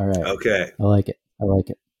 All right. Okay. I like it. I like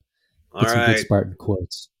it. All Get some good right. Spartan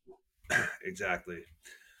quotes. Exactly.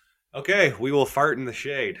 Okay, we will fart in the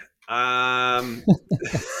shade.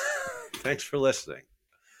 Thanks for listening.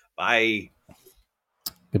 Bye.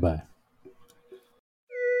 Goodbye.